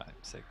 4, 5,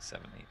 6,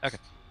 7, 8. Okay.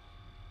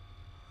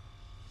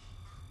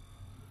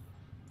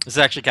 This is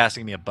actually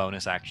casting me a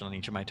bonus action on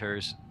each of my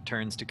turns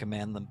to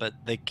command them, but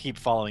they keep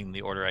following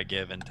the order I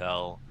give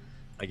until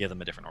I give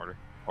them a different order,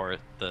 or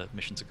the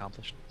mission's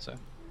accomplished. So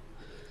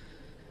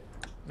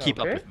keep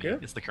up Okay, with me.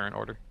 good. It's the current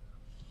order.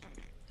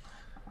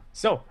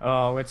 So,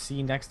 let's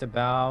see next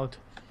about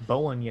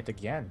Bowen yet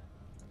again.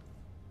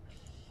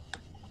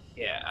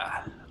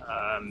 Yeah.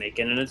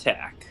 Making an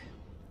attack.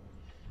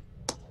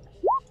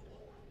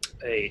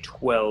 A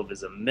 12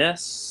 is a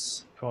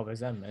miss. 12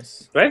 is a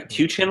miss. Do I have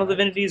 2 channel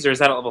divinities, or is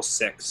that at level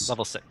 6?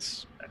 Level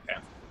 6. Okay.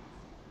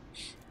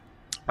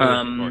 We're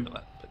looking forward to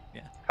that, but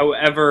yeah.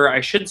 However,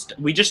 I should.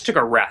 We just took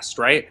a rest,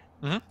 right?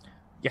 Mm-hmm.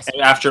 Yes.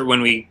 After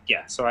when we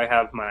so I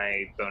have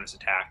my bonus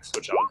attacks,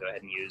 which I'll go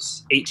ahead and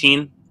use.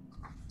 18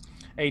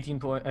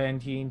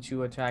 18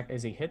 to attack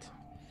is a hit.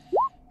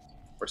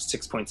 for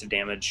 6 points of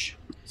damage,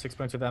 6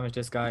 points of damage.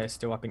 This guy is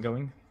still up and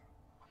going.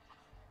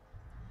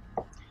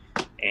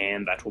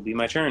 and that will be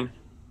my turn.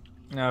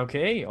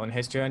 Okay, on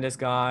his turn, this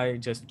guy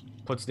just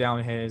puts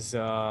down his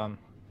long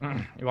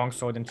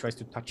sword and tries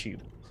to touch you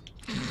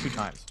 2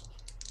 times.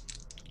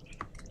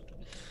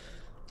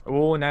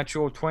 Oh,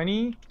 natural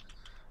 20.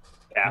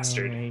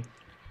 Bastard.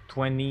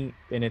 20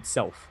 in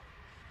itself.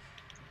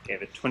 Okay,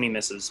 the 20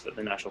 misses, but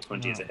the natural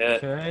 20 is a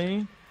hit.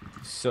 Okay.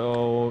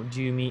 So,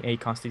 do you mean a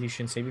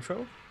Constitution saving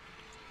throw?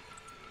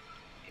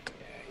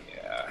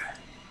 Yeah.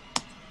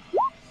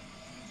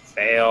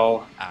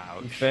 Fail. You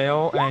Ouch.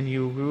 fail, and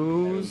you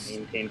lose.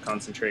 Maintain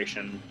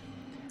concentration.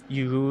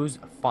 You lose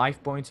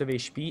 5 points of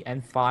HP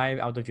and 5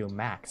 out of your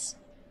max.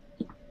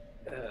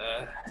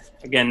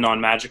 Again,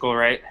 non-magical,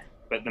 right?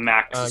 But the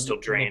max is still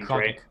drained, necrotic.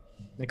 right?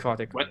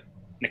 Necrotic. What?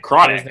 It is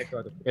Necrotic.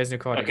 necrotic. It is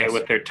necrotic. Okay, yes.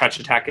 with their touch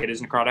attack, it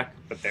is necrotic,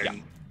 but they're Yeah.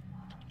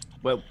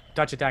 Well,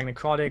 touch attack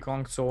necrotic,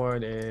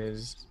 longsword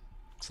is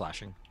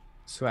Slashing.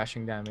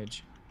 slashing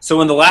damage. So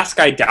when the last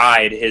guy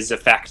died, his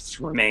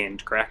effects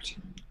remained, correct?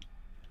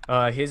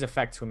 His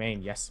effects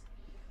remain, yes.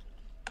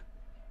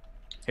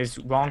 His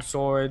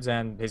longswords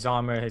and his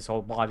armor, his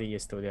whole body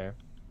is still there.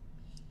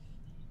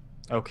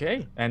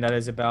 Okay, and that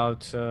is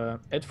about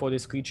it for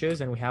these creatures,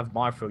 and we have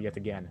Marfo yet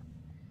again.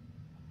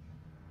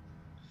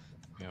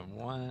 We have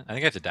 1. I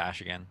think I have to dash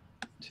again.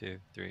 2,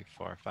 3,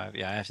 4, 5.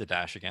 Yeah, I have to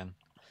dash again.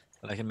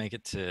 But I can make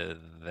it to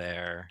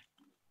there.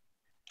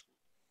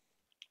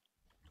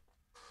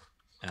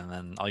 And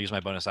then I'll use my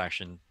bonus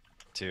action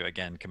to,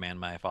 again, command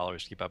my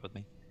followers to keep up with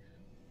me.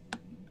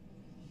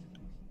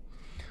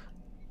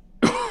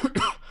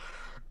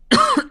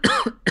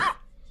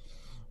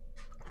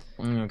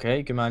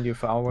 Okay, command your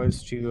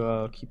followers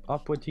to keep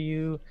up with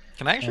you.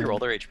 Can I actually And- roll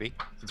their HP?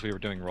 Since we were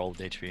doing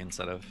rolled HP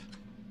instead of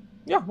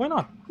Yeah, why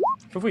not?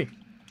 For free.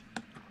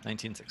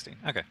 1916.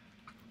 Okay,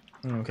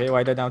 Okay,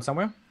 write that down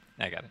somewhere.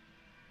 I got it.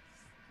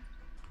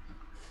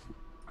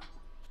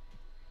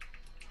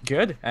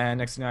 Good. And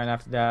next turn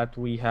after that,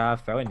 we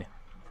have Felin.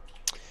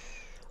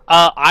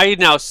 I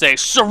now say,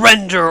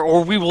 surrender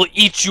or we will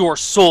eat your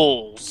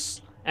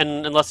souls.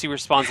 And unless he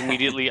responds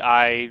immediately,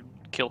 I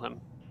kill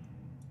him.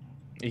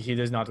 He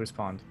does not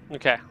respond.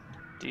 Okay.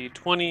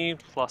 D20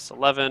 plus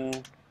 11. Roll to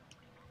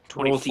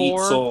eat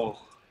 24. soul.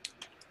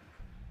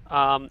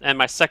 And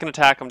my second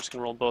attack, I'm just going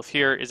to roll both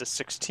here, is a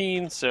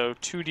 16. So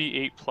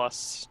 2d8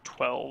 plus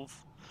 12.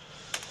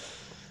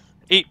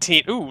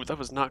 18. Ooh, that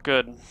was not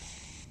good.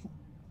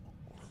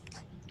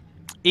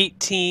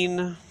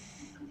 18.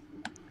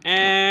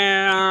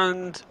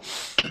 And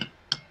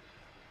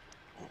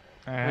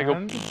I go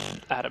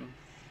And, at him.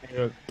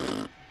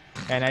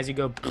 and as you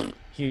go,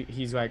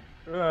 he's like,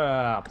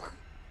 "Ugh,"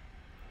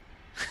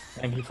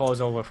 and he falls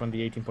over from the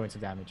 18 points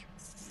of damage.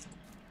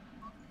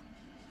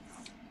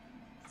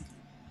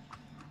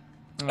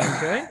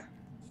 Okay.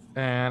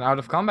 And out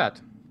of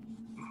combat.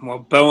 Well,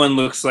 Bowen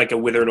looks like a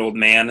withered old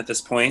man at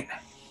this point.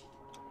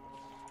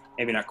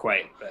 Maybe not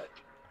quite, but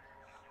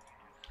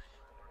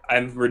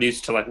I'm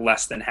reduced to like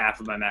less than half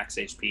of my max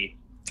HP.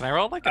 Can I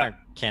roll like an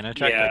Arcana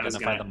check yeah, to I was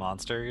identify gonna- the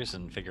monsters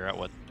and figure out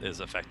what is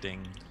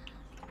affecting?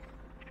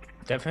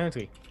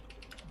 Definitely.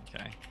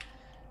 Okay.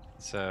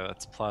 So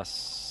it's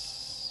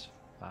plus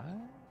 5?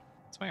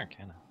 What's my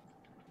Arcana?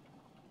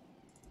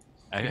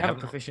 I You have a haven't-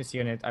 proficiency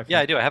in it. Yeah,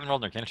 I do. I haven't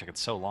rolled an Arcana check.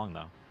 It's so long,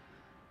 though.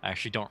 I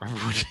actually don't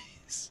remember what it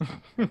is.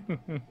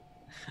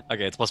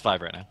 Okay, it's plus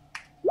 5 right now.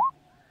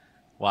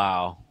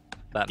 Wow.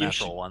 That You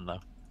natural should- one, though.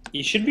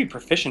 You should be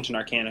proficient in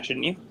Arcana,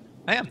 shouldn't you?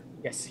 I am.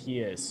 Yes, he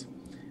is.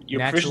 Your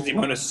Natural proficiency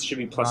bonus should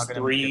be plus not gonna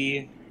make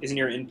 3. Isn't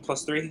your in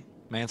plus 3?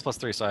 Man's plus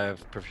 3, so I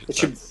have proficiency. It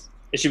should-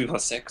 It should be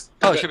plus 6.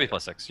 Oh, it should be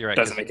plus 6. You're right.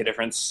 Doesn't 'cause- make a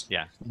difference.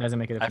 Yeah, Doesn't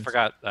make a I difference.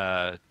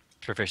 forgot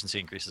proficiency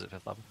increases at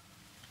 5th level.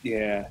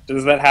 Yeah.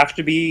 Does that have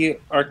to be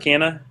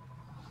Arcana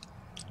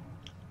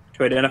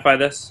to identify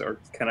this, or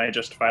can I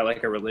justify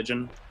like a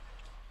religion?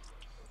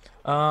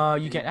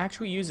 You can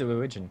actually use a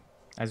religion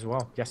as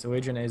well. Yes,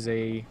 religion is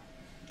a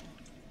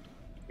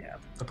Yeah.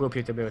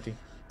 appropriate ability.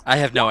 I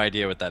have no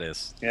idea what that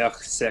is. Yeah,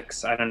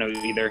 6. I don't know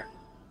either.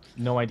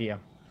 No idea.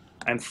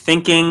 I'm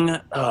thinking.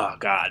 Oh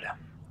God.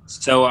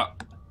 So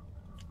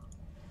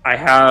I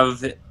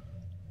have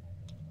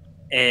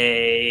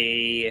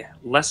a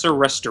lesser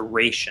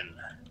restoration.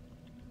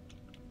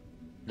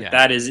 Yeah.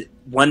 That is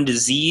one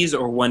disease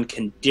or one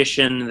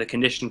condition. The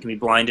condition can be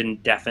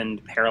blinded,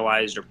 deafened,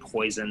 paralyzed, or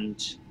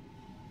poisoned.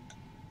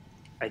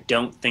 I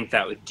don't think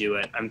that would do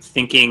it. I'm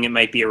thinking it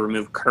might be a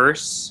remove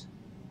curse,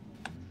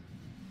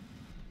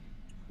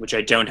 which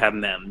I don't have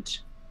memmed.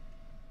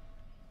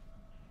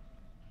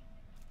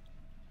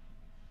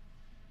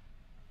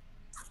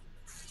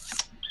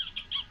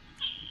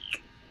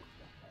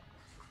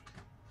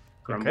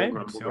 Grumble, Okay,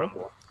 grumble, so-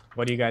 grumble.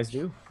 What do you guys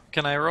do?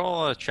 Can I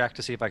roll a check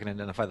to see if I can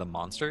identify the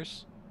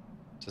monsters?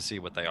 To see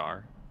what they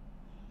are?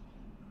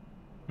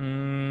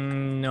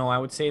 No, I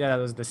would say that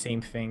was the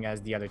same thing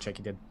as the other check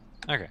you did.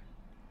 Okay.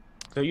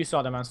 So you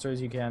saw the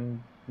monsters. You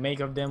can make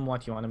of them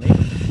what you want to make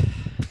of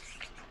them.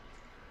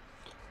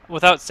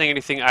 Without saying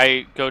anything,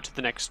 I go to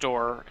the next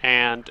door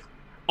and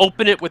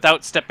open it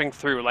without stepping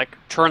through. Like,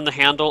 turn the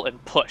handle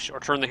and push, or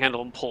turn the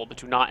handle and pull, but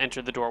do not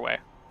enter the doorway.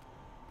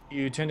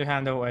 You turn the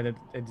handle and it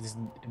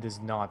does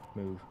not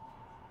move.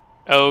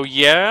 Oh,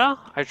 yeah?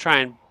 I try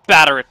and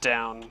batter it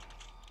down.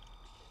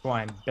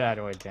 Try and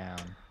batter it down.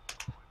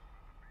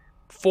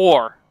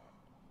 4.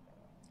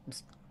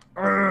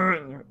 I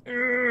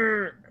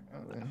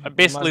I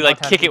basically,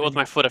 like, kick it with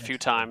my foot a few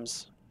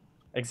times.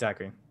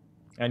 Exactly.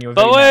 And you're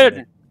very mad at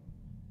Bowen!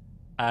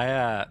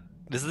 I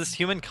is this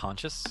human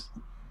conscious?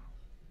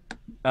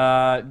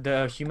 it.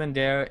 The human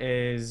there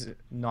is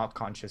not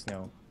conscious,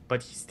 no.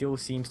 But he still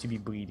seems to be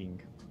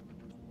bleeding.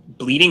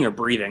 Bleeding or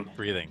breathing?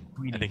 Breathing. I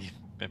Breathing. think he's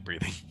been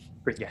breathing.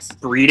 Yes.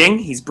 Breeding?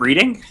 He's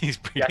breeding? He's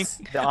breathing.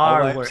 Yes. The All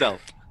R by word.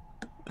 himself.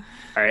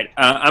 All right.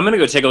 I'm gonna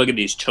go take a look at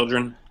these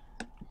children.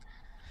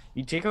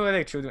 You take a look at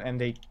the children, and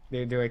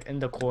they're like in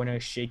the corner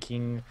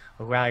shaking,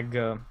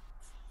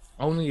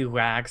 only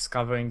rags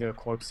covering their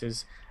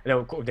corpses,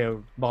 their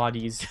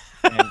bodies.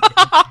 And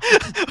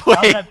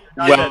Wait.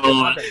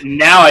 Well,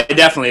 now I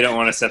definitely don't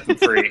want to set them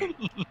free.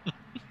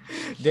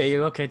 they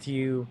look at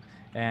you,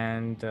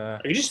 and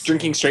Are you just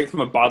drinking straight from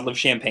a bottle of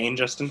champagne,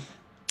 Justin?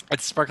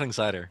 It's sparkling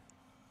cider.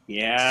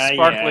 Yeah,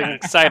 Sparkling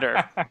yeah.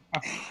 cider.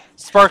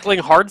 Sparkling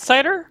hard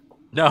cider?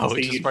 No, So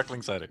it's just you-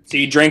 sparkling cider. So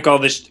you drank all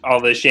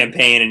the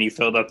champagne and you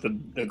filled up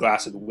the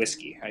glass with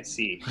whiskey. I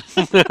see.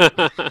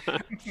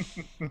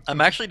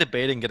 I'm actually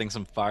debating getting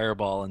some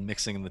Fireball and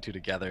mixing the two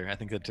together. I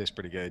think that tastes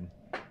pretty good.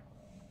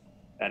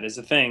 That is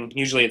a thing.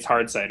 Usually it's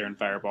hard cider and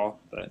Fireball,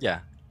 but Yeah,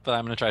 but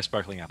I'm gonna try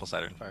sparkling apple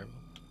cider and Fireball.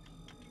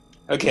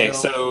 okay.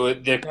 So, So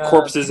the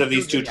corpses of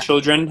these two yeah.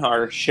 children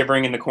are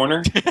shivering in the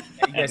corner, yes, and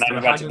I'm they're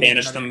about to hugging each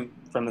banish other. them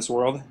from this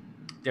world.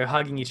 They're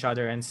hugging each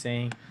other and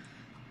saying,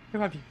 "I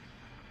love you.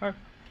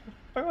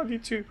 I love you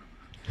too."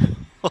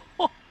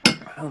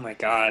 Oh my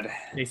god.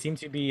 They seem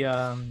to be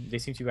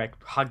like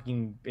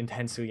hugging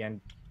intensely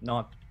and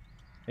not,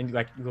 and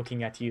like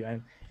looking at you.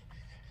 And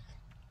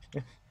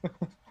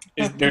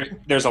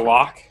There's a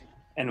lock,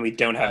 and we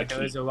don't have a there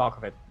key. is a lock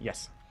of it.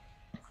 Yes.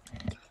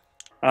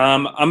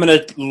 I'm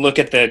gonna look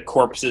at the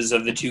corpses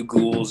of the two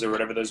ghouls or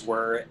whatever those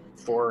were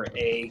for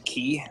a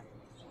key.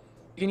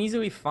 You can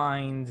easily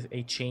find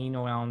a chain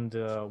around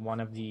one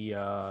of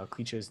the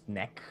creature's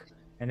neck,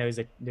 and there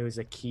is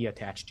a key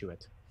attached to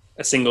it.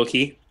 A single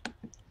key.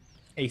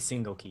 A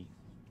single key.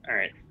 All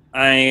right.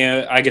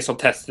 I guess I'll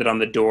test it on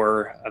the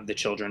door of the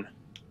children.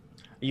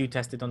 You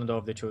test it on the door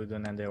of the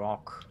children, and the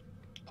lock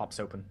pops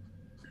open.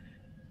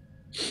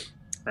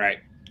 All right.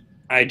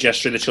 I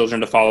gesture the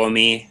children to follow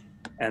me,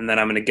 and then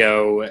I'm gonna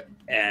go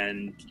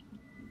and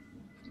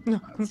No,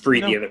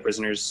 free no, the other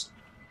prisoners.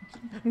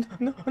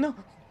 no.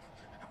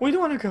 We don't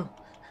want to go.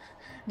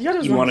 The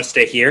others You want to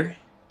stay here?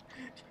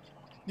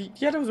 The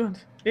others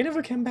went. They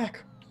never came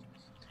back.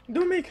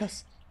 Don't make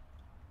us.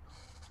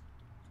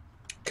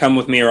 Come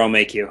with me, or I'll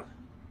make you.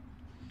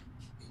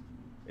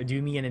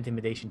 Do me an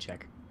intimidation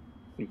check.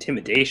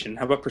 Intimidation?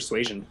 How about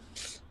persuasion?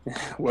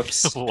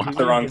 Whoops. Wow.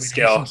 The wrong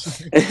skill.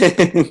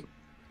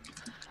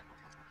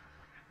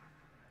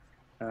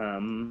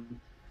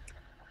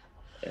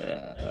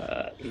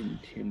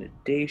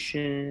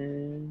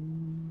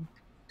 Intimidation.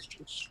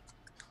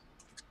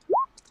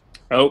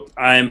 Oh,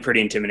 I'm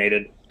pretty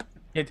intimidated.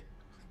 It.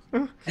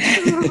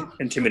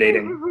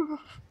 Intimidating.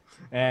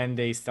 And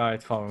they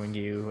start following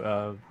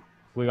you,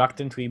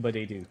 reluctantly, but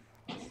they do.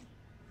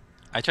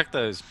 I checked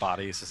those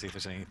bodies to see if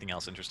there's anything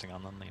else interesting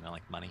on them. You know,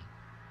 like money.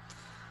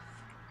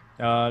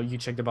 You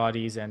check the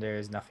bodies, and there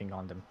is nothing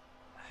on them.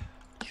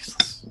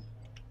 Useless.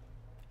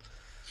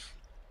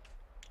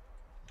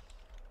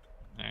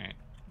 Alright.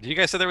 Did you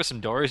guys say there were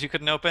some doors you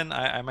couldn't open?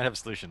 I might have a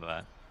solution to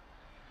that.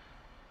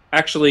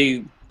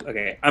 Actually,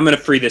 okay, I'm gonna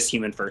free this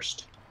human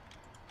first.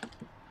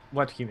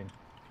 What human?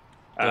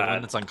 The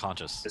one that's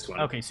unconscious. This one.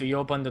 Okay, so you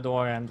open the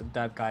door, and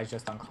that guy's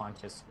just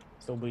unconscious,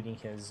 still bleeding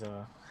his.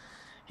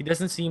 He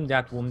doesn't seem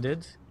that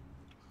wounded,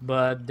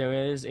 but there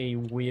is a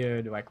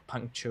weird like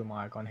puncture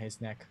mark on his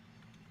neck.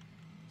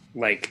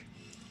 Like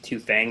 2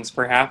 fangs,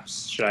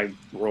 perhaps? Should I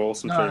roll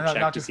some sort of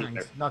check not to two see if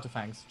fangs. they're... Not two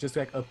fangs. Just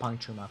like a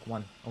puncture mark.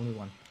 One, only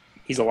one.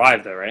 He's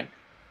alive, though, right?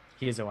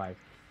 He is alive.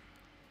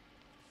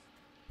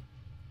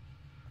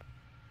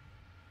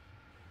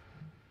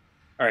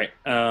 All right.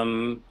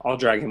 I'll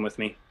drag him with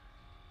me.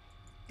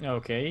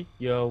 Okay.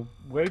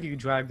 Where do you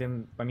drag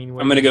them? I mean,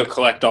 where I'm gonna do you- go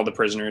collect all the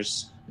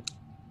prisoners.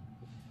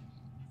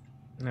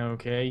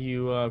 Okay,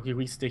 you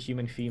release the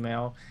human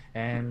female,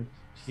 and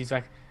she's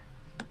like,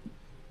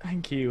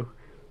 "Thank you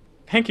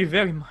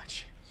very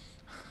much.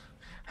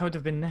 I would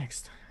have been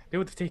next. They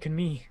would have taken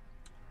me."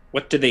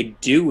 What do they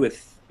do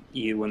with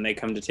you when they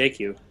come to take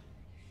you?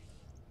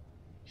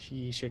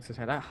 She shakes her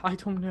head. I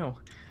don't know.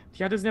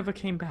 The others never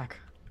came back.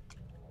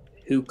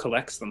 Who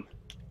collects them?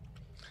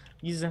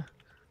 There's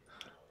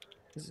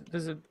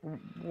a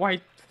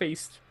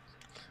white-faced,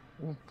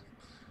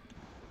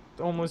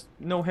 almost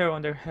no hair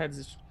on their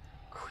heads,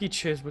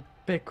 creatures with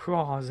big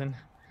claws, and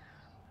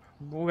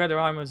leather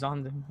armors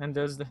on them, and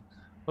there's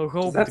a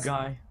robed That's-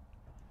 guy.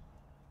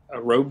 A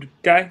robed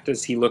guy?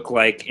 Does he look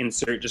like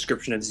insert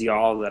description of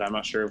Zial that I'm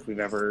not sure if we've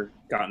ever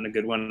gotten a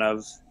good one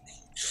of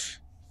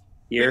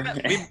here?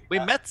 We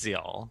met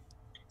Zial.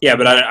 Yeah,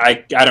 but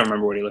I don't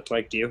remember what he looked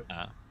like. Do you?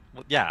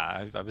 Well,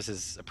 yeah, I was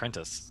his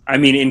apprentice. I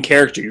mean, in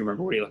character, you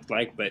remember what he looked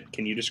like, but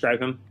can you describe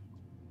him?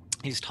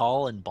 He's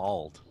tall and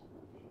bald,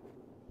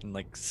 and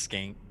like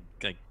skinny,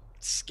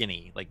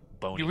 like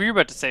bony. You were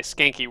about to say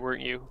skanky,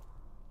 weren't you?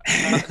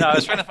 No, I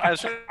was trying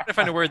to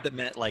find a word that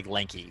meant like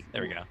lanky.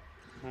 There we go.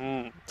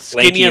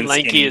 Skinny Lanky and and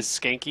lanky skinny. is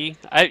skanky.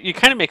 It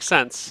kind of makes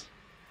sense.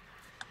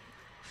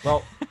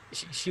 Well,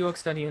 she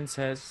looks at you and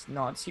says,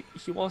 "No,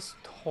 he was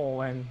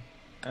tall and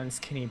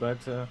skinny, but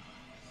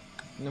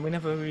we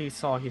never really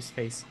saw his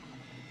face."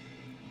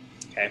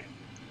 Okay.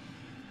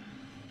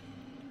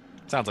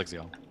 Sounds like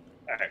Zial.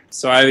 All right.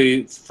 So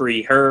I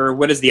free her.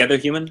 What is the other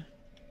human?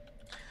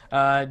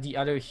 The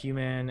other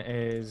human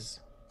is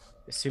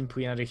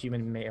simply another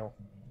human male.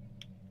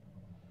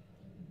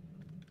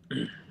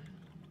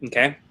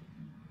 Okay.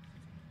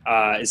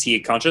 Is he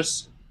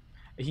conscious?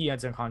 He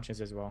is unconscious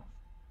as well.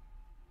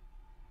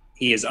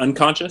 He is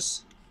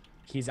unconscious.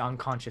 He's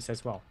unconscious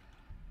as well.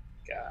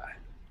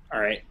 All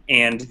right.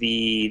 And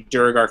the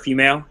Duragar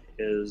female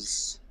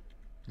is.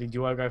 The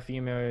Duergar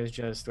female is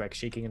just like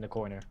shaking in the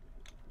corner.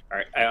 All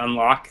right. I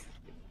unlock.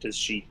 Does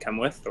she come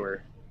with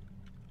or?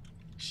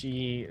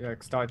 She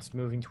like starts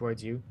moving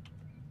towards you.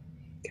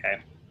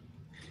 Okay.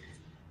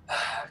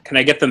 Can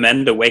I get the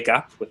men to wake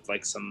up with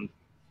like some?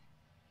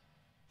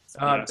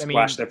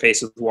 Splash their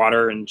face with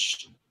water and.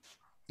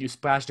 You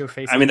splash their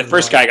face. I mean, the into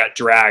first water. guy got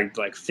dragged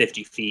like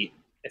 50 feet.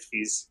 If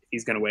he's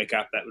gonna wake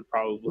up, that would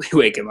probably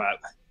wake him up.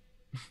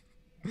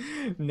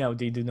 No,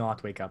 they do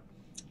not wake up.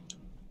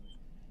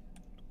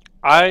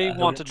 I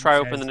want to try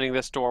says- opening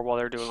this door while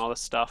they're doing all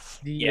this stuff.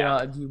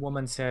 The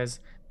woman says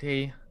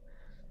they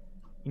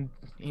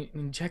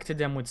injected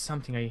them with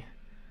something, a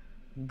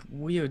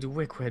weird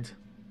liquid.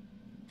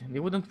 They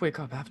wouldn't wake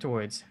up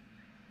afterwards.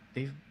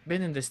 They've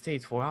been in this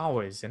state for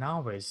hours and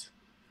hours.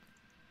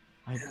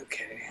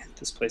 Okay,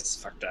 this place is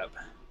fucked up.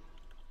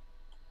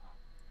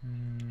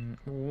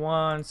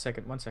 1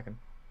 second, 1 second.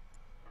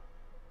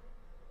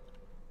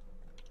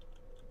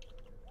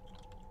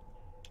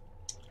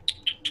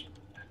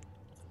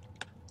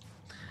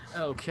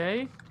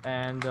 Okay,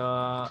 and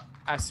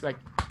aspect.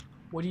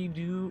 What do you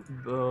do,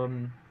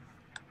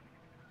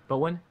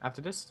 Bowen?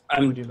 After this?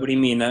 What do you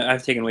mean?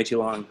 I've taken way too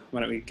long.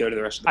 Why don't we go to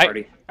the rest of the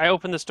party? I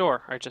opened this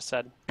door. I just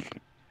said.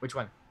 Which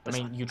one? This I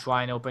mean, you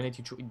try and open it.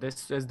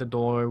 This is the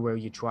door where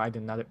you tried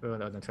another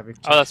traffic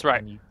check. Oh, that's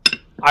right. and you-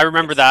 I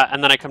remember that,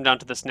 and then I come down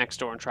to this next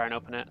door and try and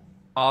open it.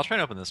 I'll try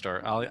and open this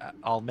door.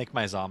 I'll make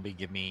my zombie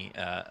give me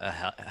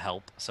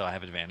help, so I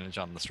have advantage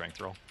on the strength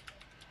roll.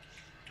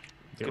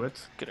 Do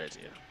it. Good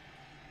idea.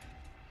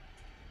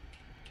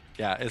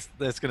 Yeah,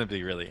 it's gonna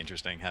be really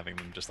interesting having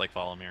them just like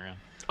follow me around.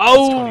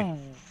 Oh!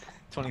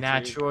 23.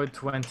 Natural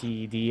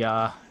 20.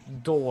 The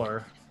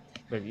door.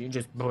 Maybe you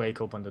just break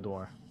open the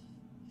door.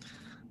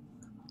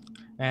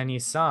 And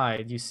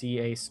inside, you see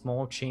a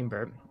small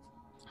chamber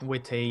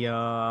with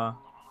a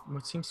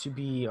what seems to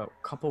be a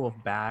couple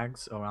of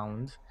bags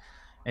around.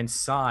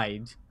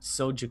 Inside,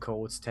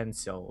 surgical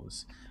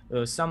utensils.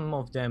 Some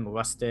of them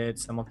rusted,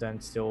 some of them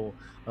still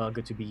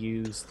good to be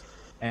used,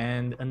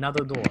 and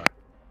another door.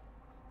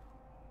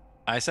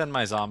 I send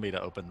my zombie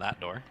to open that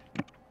door.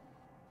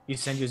 You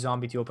send your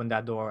zombie to open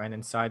that door, and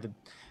inside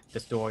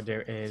this door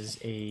there is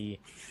a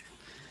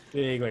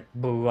big, like,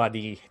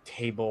 bloody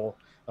table.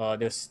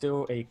 There's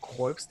still a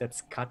corpse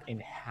that's cut in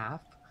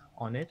half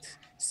on it.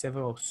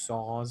 Several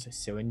saws,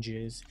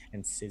 syringes,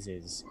 and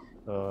scissors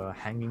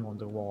hanging on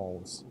the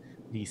walls.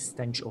 The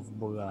stench of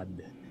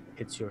blood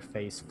hits your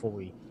face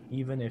fully,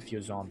 even if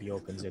your zombie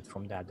opens it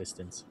from that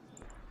distance.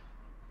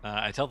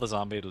 I tell the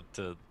zombie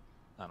to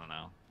I don't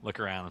know, look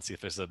around and see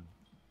if there's a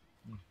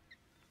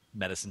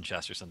medicine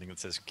chest or something that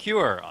says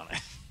cure on it.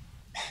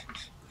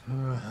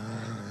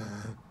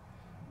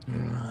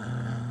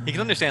 He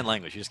can understand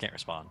language, he just can't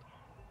respond.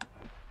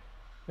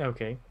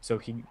 Okay, so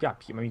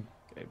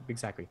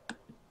exactly.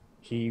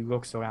 He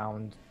looks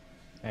around,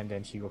 and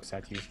then he looks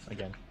at you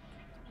again.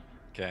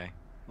 Okay.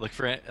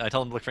 I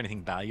tell him to look for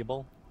anything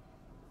valuable.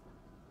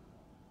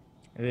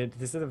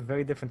 This is a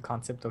very different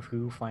concept of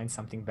who finds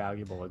something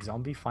valuable. A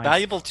zombie finds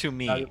Valuable to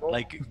me, valuable?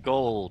 like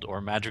gold or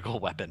magical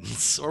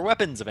weapons, or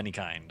weapons of any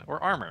kind,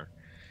 or armor.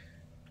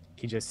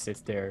 He just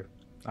sits there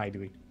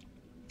idly.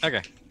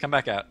 Okay, come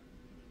back out.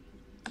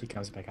 He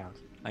comes back out.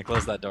 I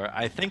close that door.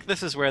 I think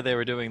this is where they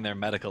were doing their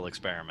medical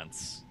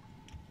experiments.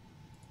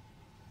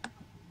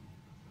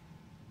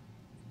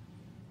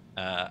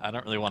 I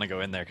don't really want to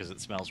go in there because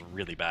it smells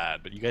really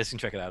bad, but you guys can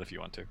check it out if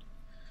you want to.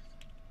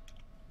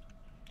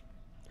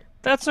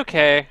 That's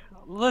okay.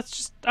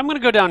 I'm gonna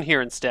go down here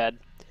instead.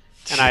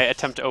 And I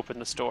attempt to open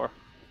this door.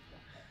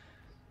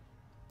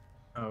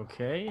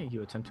 Okay,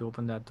 you attempt to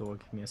open that door.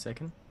 Give me a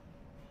second.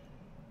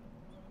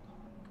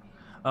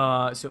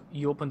 So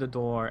you open the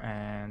door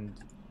and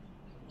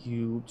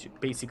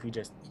basically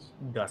just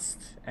dust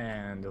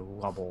and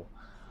rubble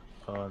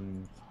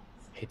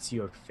hits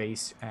your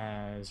face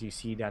as you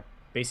see that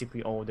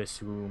basically all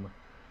this room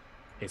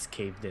is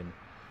caved in.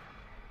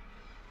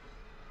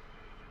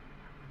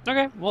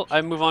 Okay, well,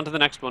 I move on to the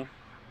next one.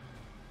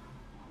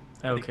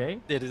 Okay.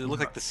 Did it look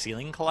like the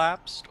ceiling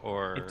collapsed,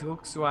 or? It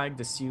looks like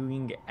the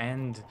ceiling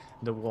and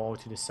the wall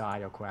to the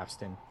side are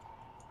collapsed in.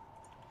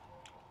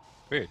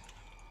 Weird.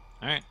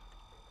 All right,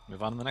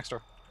 move on to the next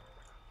door.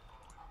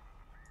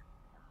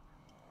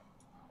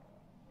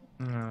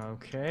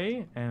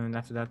 Okay, and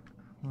after that,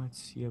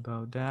 let's see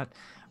about that.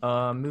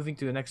 Moving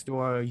to the next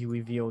door, you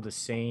reveal the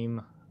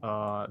same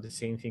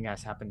thing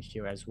has happened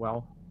here as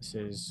well. This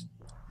is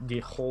the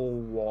whole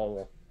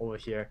wall over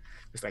here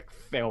just like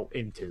fell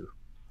into.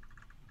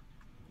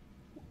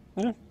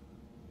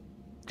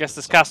 Guess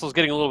this castle's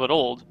getting a little bit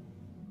old.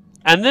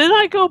 And then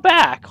I go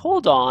back.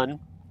 Hold on.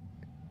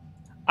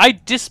 I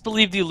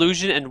disbelieve the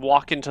illusion and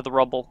walk into the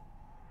rubble.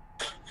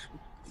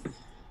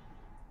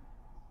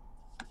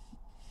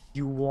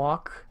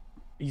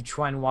 You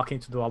try and walk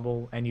into the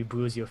rubble, and you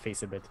bruise your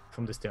face a bit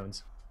from the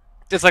stones.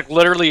 It's like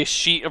literally a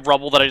sheet of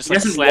rubble that I just He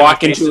like doesn't slam my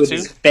walk face into it with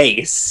his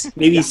face.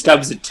 Maybe he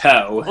stubs a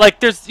toe. Like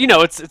there's,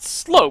 it's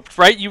sloped,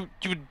 right? You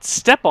would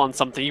step on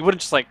something. You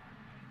wouldn't just like.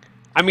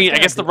 I mean, I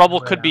guess the rubble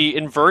could be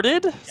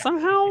inverted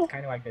somehow. It's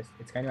kind of like this.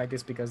 It's kind of like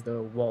this because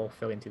the wall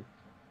fell into.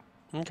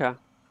 Okay.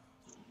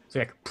 So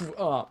like,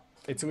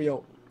 it's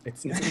real.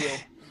 It's real.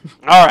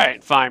 All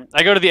right, fine.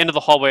 I go to the end of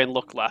the hallway and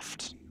look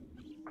left.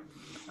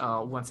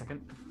 1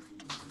 second.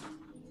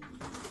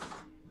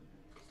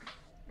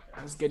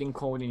 It's getting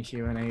cold in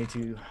here and I need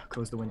to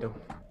close the window.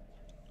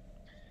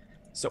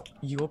 So,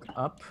 you look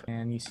up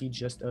and you see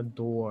just a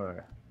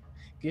door.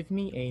 Give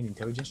me an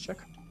intelligence check.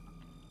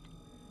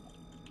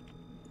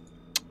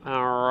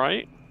 All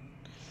right.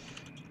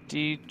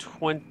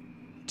 D20.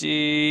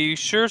 You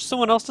sure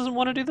someone else doesn't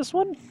want to do this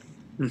one?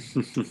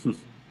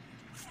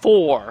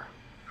 4.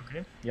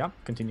 Okay, yeah,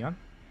 continue on.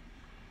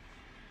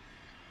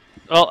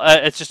 Well,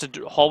 it's just a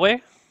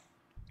hallway.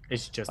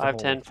 It's just 5,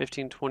 10,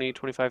 15, 20,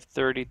 25,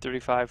 30,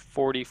 35,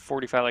 40,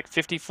 45, like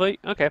 50 feet?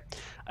 Okay.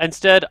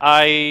 Instead,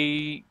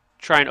 I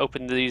try and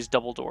open these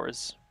double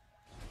doors.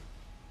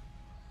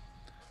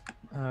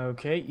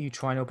 Okay, you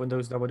try and open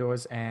those double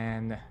doors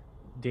and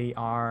they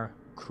are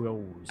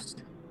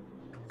closed.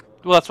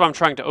 Well, that's why I'm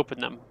trying to open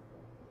them.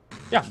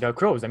 Yeah, they're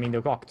closed. I mean,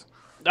 they're locked.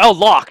 Oh,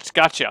 locked.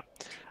 Gotcha.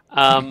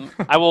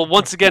 I will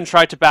once again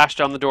try to bash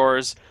down the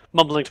doors,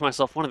 mumbling to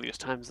myself, one of these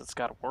times it's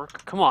got to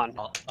work. Come on.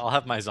 I'll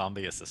have my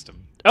zombie assist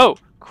him. Oh,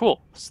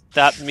 cool. So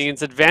that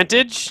means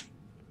advantage.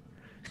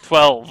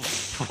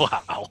 12.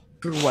 Wow.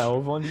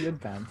 12 on the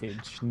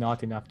advantage.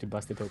 Not enough to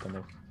bust it open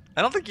though.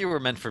 I don't think you were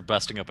meant for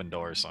busting open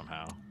doors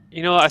somehow.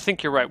 You know, I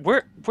think you're right.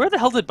 Where the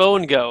hell did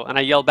Bowen go? And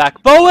I yell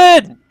back,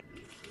 Bowen!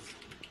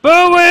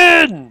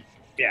 Bowen!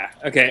 Yeah,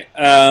 okay.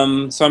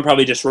 So I'm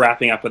probably just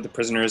wrapping up with the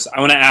prisoners. I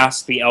want to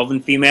ask the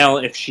elven female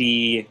if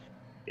she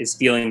is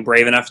feeling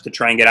brave enough to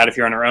try and get out of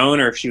here on her own,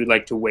 or if she would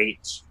like to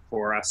wait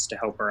for us to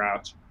help her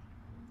out.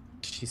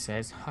 She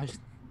says,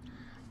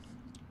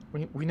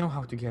 we know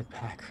how to get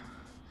back.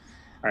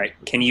 All right,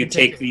 can you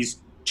take these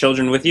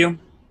children with you?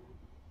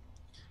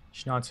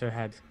 She nods her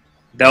head.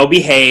 They'll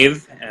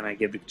behave, and I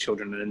give the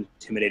children an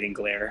intimidating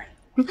glare.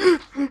 Does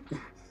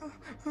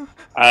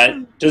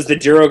the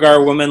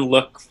Durogar woman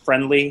look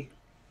friendly?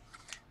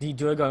 The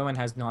Durogar woman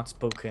has not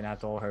spoken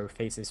at all. Her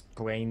face is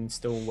plain,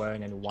 still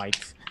worn and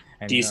white.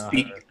 And, Do you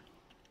speak? her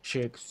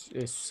cheek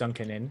is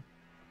sunken in.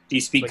 Do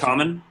you speak But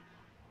common?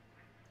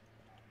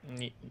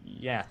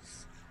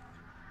 Yes.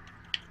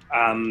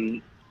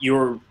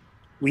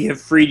 We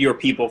have freed your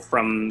people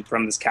from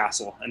this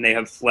castle, and they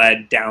have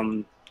fled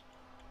down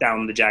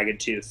the Jagged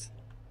Tooth.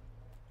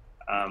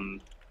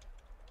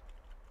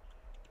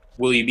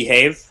 Will you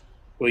behave?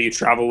 Will you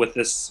travel with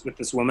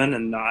this woman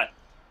and not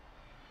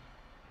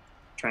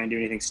try and do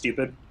anything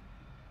stupid?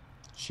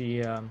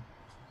 She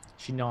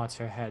nods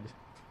her head.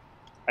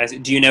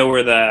 Do you know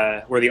where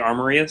the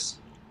armory is?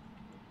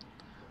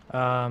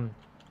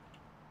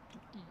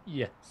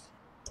 Yes.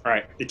 All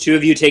right, the two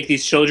of you take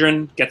these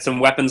children, get some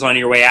weapons on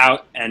your way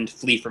out, and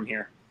flee from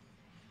here.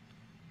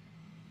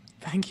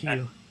 Thank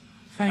you.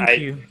 Thank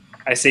you.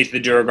 I say to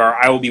the Duergar,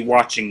 I will be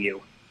watching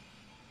you.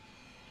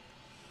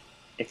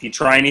 If you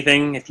try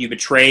anything, if you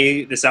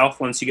betray this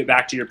elf once you get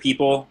back to your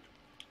people,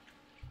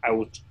 I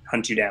will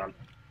hunt you down.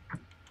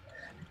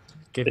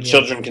 The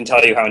children can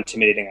tell you how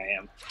intimidating I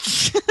am.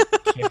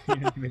 Give me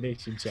an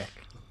intimidation check.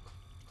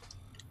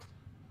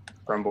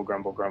 Grumble,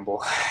 grumble,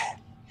 grumble.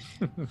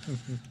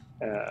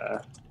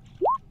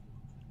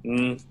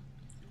 Maybe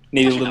a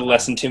little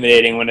less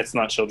intimidating when it's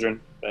not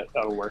children, but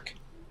that'll work.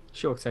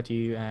 She looks at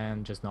you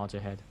and just nods her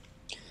head.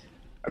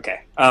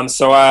 Okay.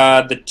 So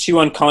the two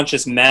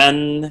unconscious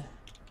men.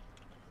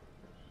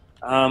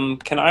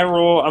 Can I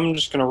roll? I'm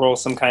just gonna roll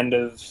some kind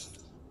of,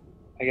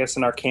 I guess,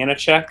 an Arcana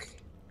check.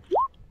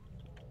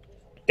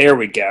 There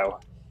we go.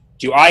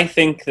 Do I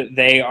think that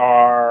they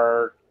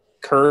are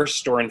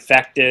cursed or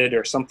infected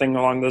or something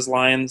along those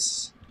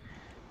lines?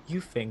 You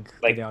think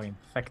Like- they are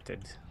infected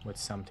with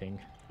something.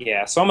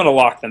 Yeah, so I'm gonna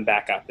lock them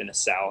back up in a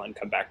cell and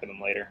come back to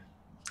them later.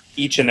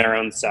 Each in their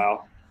own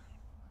cell.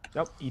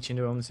 Yep, each in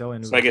their own cell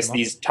and So I lock guess them up.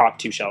 these top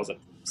two cells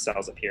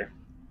up here.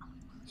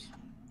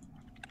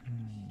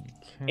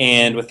 Okay.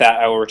 And with that,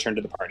 I will return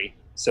to the party.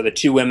 So the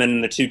 2 women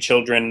and the 2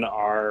 children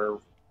are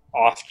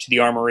off to the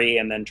armory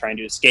and then trying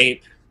to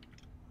escape.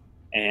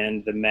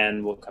 And the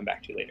men will come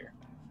back to you later.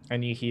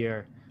 And you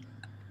hear,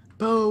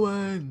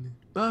 Bowen,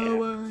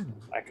 Bowen.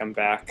 I come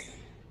back.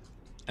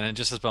 And then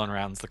just as Bone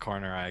rounds the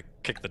corner, I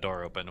kick the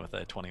door open with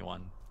a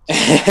 21.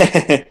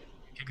 Kick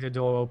the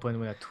door open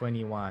with a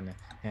 21,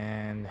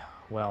 and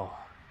well,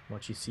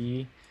 what you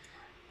see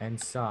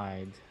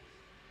inside.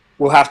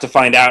 We'll have to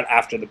find out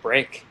after the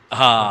break.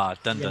 Ah,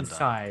 dun dun dun.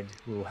 Inside,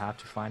 we'll have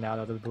to find out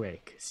at the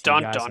break. See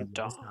Dun, you guys dun, on the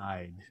dun. other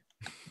side.